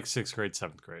probably like 6th grade,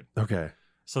 7th grade. Okay.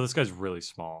 So this guy's really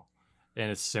small. And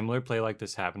a similar play like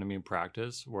this happened to me in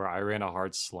practice where I ran a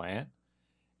hard slant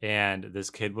and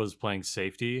this kid was playing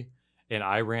safety and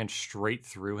I ran straight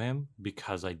through him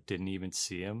because I didn't even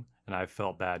see him. And I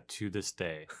felt bad to this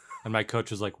day. And my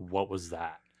coach was like, "What was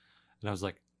that?" And I was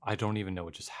like, "I don't even know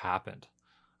what just happened.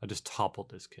 I just toppled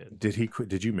this kid." Did he quit?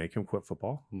 Did you make him quit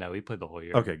football? No, he played the whole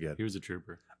year. Okay, good. He was a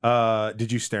trooper.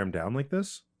 Did you stare him down like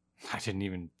this? I didn't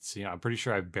even see him. I'm pretty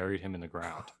sure I buried him in the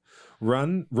ground.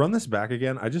 Run this back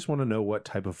again. I just want to know what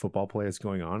type of football play is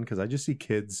going on because I just see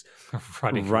kids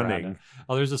running. around running. it.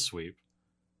 Oh, there's a sweep.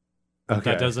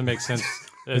 Okay. That doesn't make sense.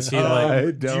 Is he I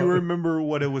like? Do you don't- remember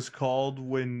what it was called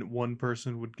when one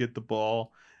person would get the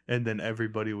ball and then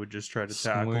everybody would just try to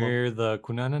tackle him? Smear the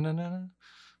kunananana?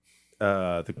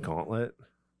 The gauntlet,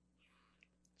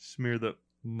 Smear the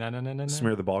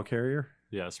smear the ball carrier.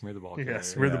 Yeah, smear the ball. Carrier. yeah,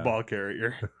 smear the Yeah. ball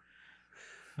carrier.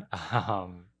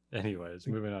 Anyways,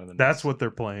 moving on to the That's next. what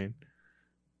they're playing.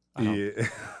 Yeah.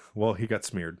 Well, he got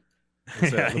smeared. Yeah,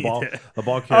 The he ball, did. the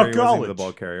ball carrier wasn't even the college.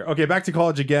 ball carrier. Okay, back to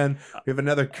college again. We have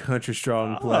another country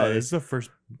strong Oh, play. it's the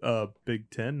first Big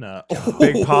Ten.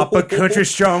 Big Papa country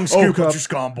strong scoop up.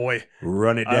 strong boy.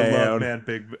 Run it I down.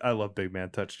 love big man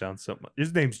touchdown so much.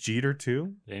 His name's Jeter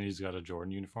too. And he's got a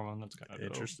Jordan uniform on. That's kind of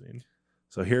Interesting.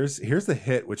 So here's the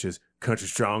hit, which is country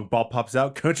strong. Ball pops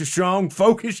out. Country strong.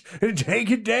 Focus and take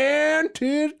it down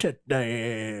to the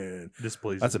touchdown. This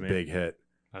pleases That's a me. big hit.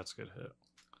 That's a good hit.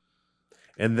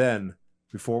 And then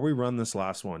before we run this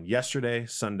last one, yesterday,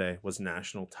 Sunday, was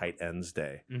National Tight Ends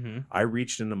Day. Mm-hmm. I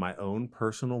reached into my own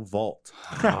personal vault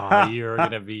Oh, you're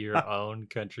gonna be your own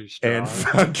country strong. and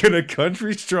fucking a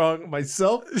country strong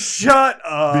myself. Shut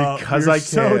up! Because You're I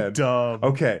so can. dumb.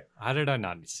 Okay. How did I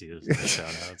not see this in the show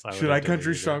notes? Should I would've country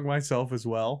deleted strong it. myself as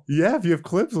well? Yeah, if you have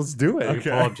clips, let's do I it. can Okay.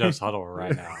 pull up Jeff's huddle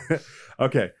right now.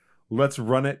 Okay, let's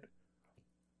run it.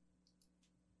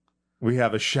 We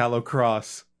have a shallow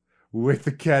cross with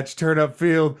the catch, turn up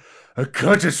field, a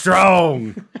country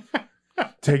strong.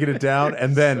 Taking it down,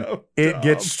 and then So it dumb.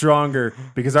 gets stronger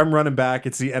because I'm running back.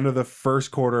 It's the end of the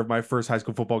first quarter of my first high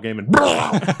school football game, and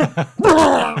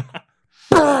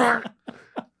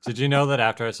Did you know that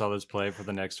after I saw this play for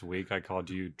the next week, I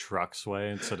called you Truck Sway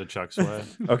instead of Chuck Sway?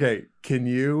 okay, can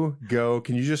you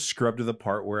just scrub to the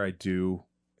part where I do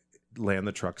land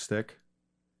the truck stick?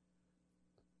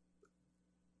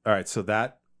 All right, so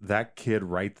that kid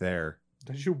right there,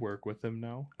 Does you work with him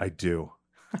now? I do.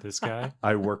 This guy?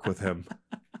 I work with him.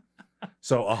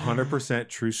 So 100%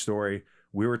 true story.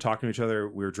 We were talking to each other.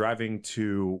 We were driving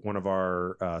to one of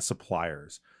our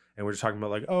suppliers, and we were just talking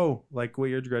about like what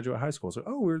year did you graduate high school? So,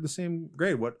 we were the same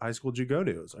grade. What high school did you go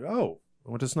to? It's like, I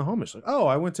went to Snohomish. Like,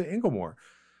 I went to Inglemore.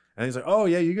 And he's like, oh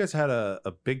yeah, you guys had a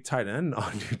big tight end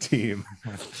on your team.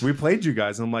 We played you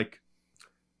guys. And I'm like,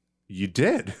 you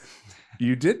did.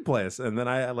 You did play us. And then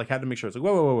I had to make sure. It's like,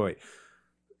 wait.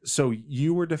 So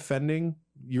you were defending,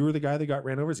 you were the guy that got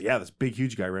ran over? He's like, yeah, this big,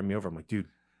 huge guy ran me over. I'm like, dude,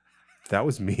 that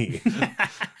was me.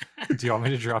 Do you want me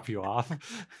to drop you off?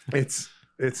 It's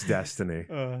destiny.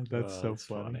 That's Oh, so that's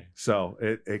funny. So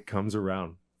it comes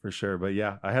around for sure. But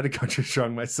yeah, I had a country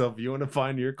strong myself. You want to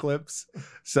find your clips?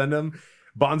 Send them.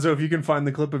 Bonzo, if you can find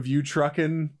the clip of you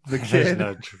trucking the kid,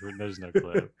 There's no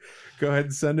clip. go ahead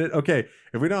and send it. Okay,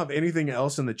 if we don't have anything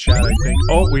else in the chat, I think.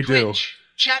 Oh, we do. Twitch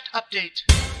chat update.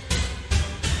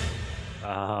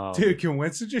 Dude, can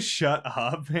Winston just shut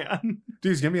up, man?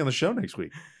 Dude, he's gonna be on the show next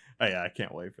week. Oh yeah, I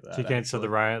can't wait for that. TK said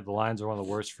the Lions are one of the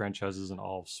worst franchises in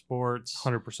all of sports.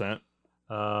 100%.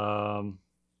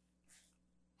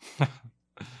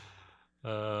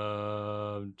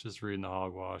 Just reading the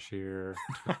hogwash here.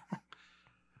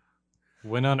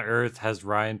 When on earth has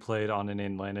Ryan played on an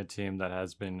Atlanta team that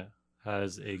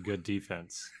has a good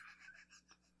defense?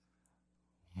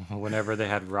 Whenever they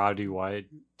had Roddy White,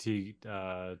 Tony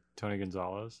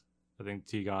Gonzalez, I think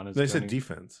Tegon is. They said Tony-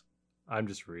 defense. I'm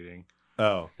just reading.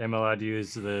 Oh, am allowed to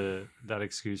use that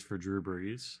excuse for Drew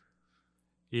Brees.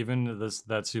 Even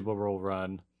that Super Bowl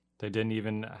run, they didn't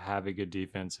even have a good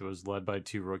defense. It was led by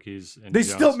 2 rookies. And They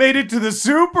still made it to the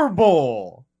Super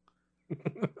Bowl.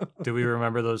 Do we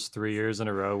remember those 3 years in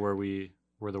a row where we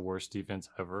were the worst defense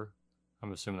ever?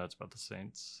 I'm assuming that's about the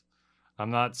Saints.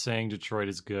 I'm not saying Detroit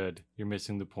is good. You're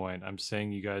missing the point. I'm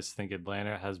saying you guys think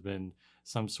Atlanta has been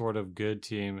some sort of good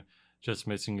team just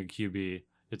missing a QB.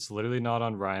 It's literally not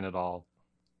on Ryan at all.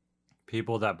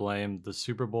 People that blame the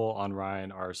Super Bowl on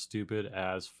Ryan are stupid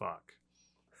as fuck.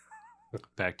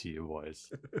 Back to you,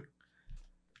 boys.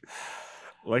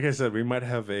 like I said, we might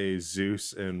have a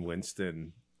Zeus and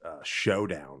Winston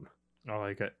showdown I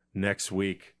like it. next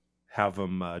week. Have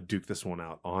them duke this one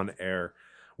out on air.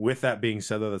 With that being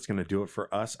said, though, that's going to do it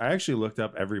for us. I actually looked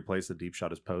up every place the Deep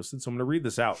Shot is posted, so I'm going to read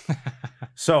this out.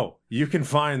 So you can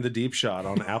find the Deep Shot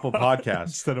on Apple Podcasts,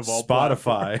 Instead of all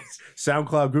Spotify, platforms.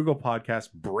 SoundCloud, Google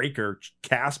Podcasts, Breaker,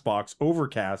 Castbox,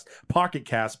 Overcast, Pocket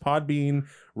Cast, Podbean,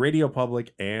 Radio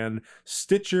Public, and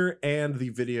Stitcher. And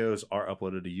the videos are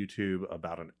uploaded to YouTube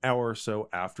about an hour or so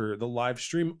after the live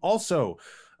stream. Also,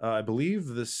 I believe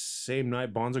the same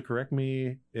night, Bonzo, correct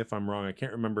me if I'm wrong, I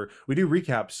can't remember. We do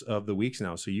recaps of the weeks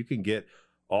now, so you can get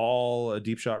all a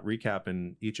Deep Shot recap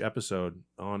in each episode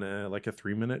on a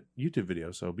 3-minute YouTube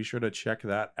video. So be sure to check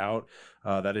that out.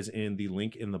 That is in the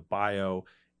link in the bio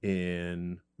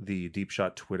in the Deep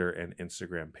Shot Twitter and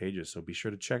Instagram pages. So be sure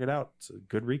to check it out. It's a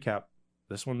good recap.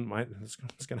 This one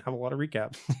it's going to have a lot of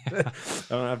recaps.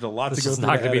 I don't have a lot This to go is through.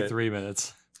 not to going to be edit. 3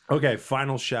 minutes. Okay,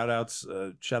 final shout outs.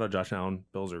 Shout out Josh Allen.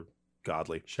 Bills are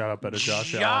godly. Shout out better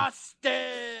Josh Allen. Justin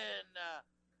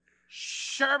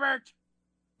Sherbert.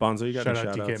 Bonzo, you got Shout any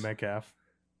out shout DK outs? Metcalf.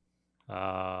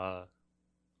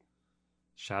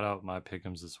 Shout out my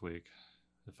pick'ems this week.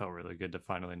 It felt really good to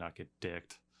finally not get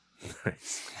dicked.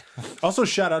 Nice. Also,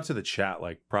 shout out to the chat.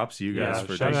 Like, props to you guys Yeah,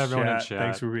 for shout out just everyone in chat.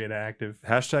 Thanks for being active.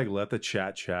 hashtag let the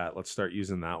chat chat. Let's start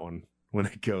using that one when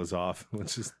it goes off.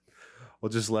 We'll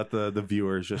just let the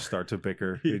viewers just start to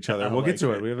bicker each other. I We'll get like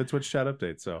to it. it. We have a Twitch chat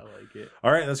update. So, I like it.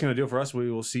 all right, that's going to do it for us. We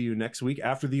will see you next week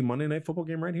after the Monday Night Football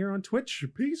game right here on Twitch.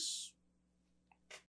 Peace.